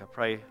this week. I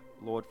pray,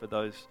 Lord, for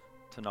those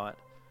tonight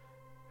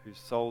whose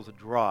souls are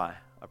dry.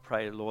 I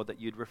pray, Lord,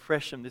 that you'd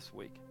refresh them this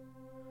week.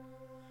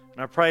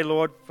 And I pray,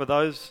 Lord, for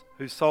those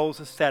whose souls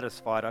are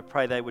satisfied, I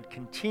pray they would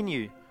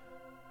continue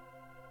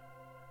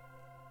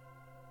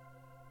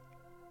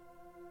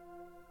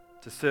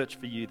to search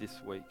for you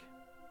this week.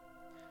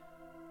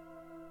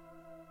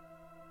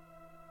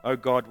 O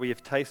God, we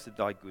have tasted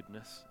thy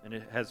goodness, and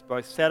it has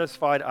both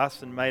satisfied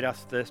us and made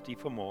us thirsty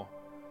for more.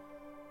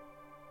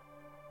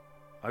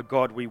 O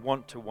God, we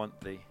want to want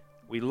thee.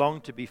 We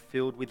long to be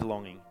filled with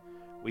longing.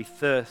 We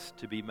thirst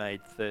to be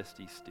made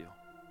thirsty still.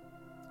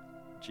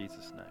 In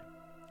Jesus' name,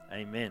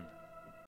 amen.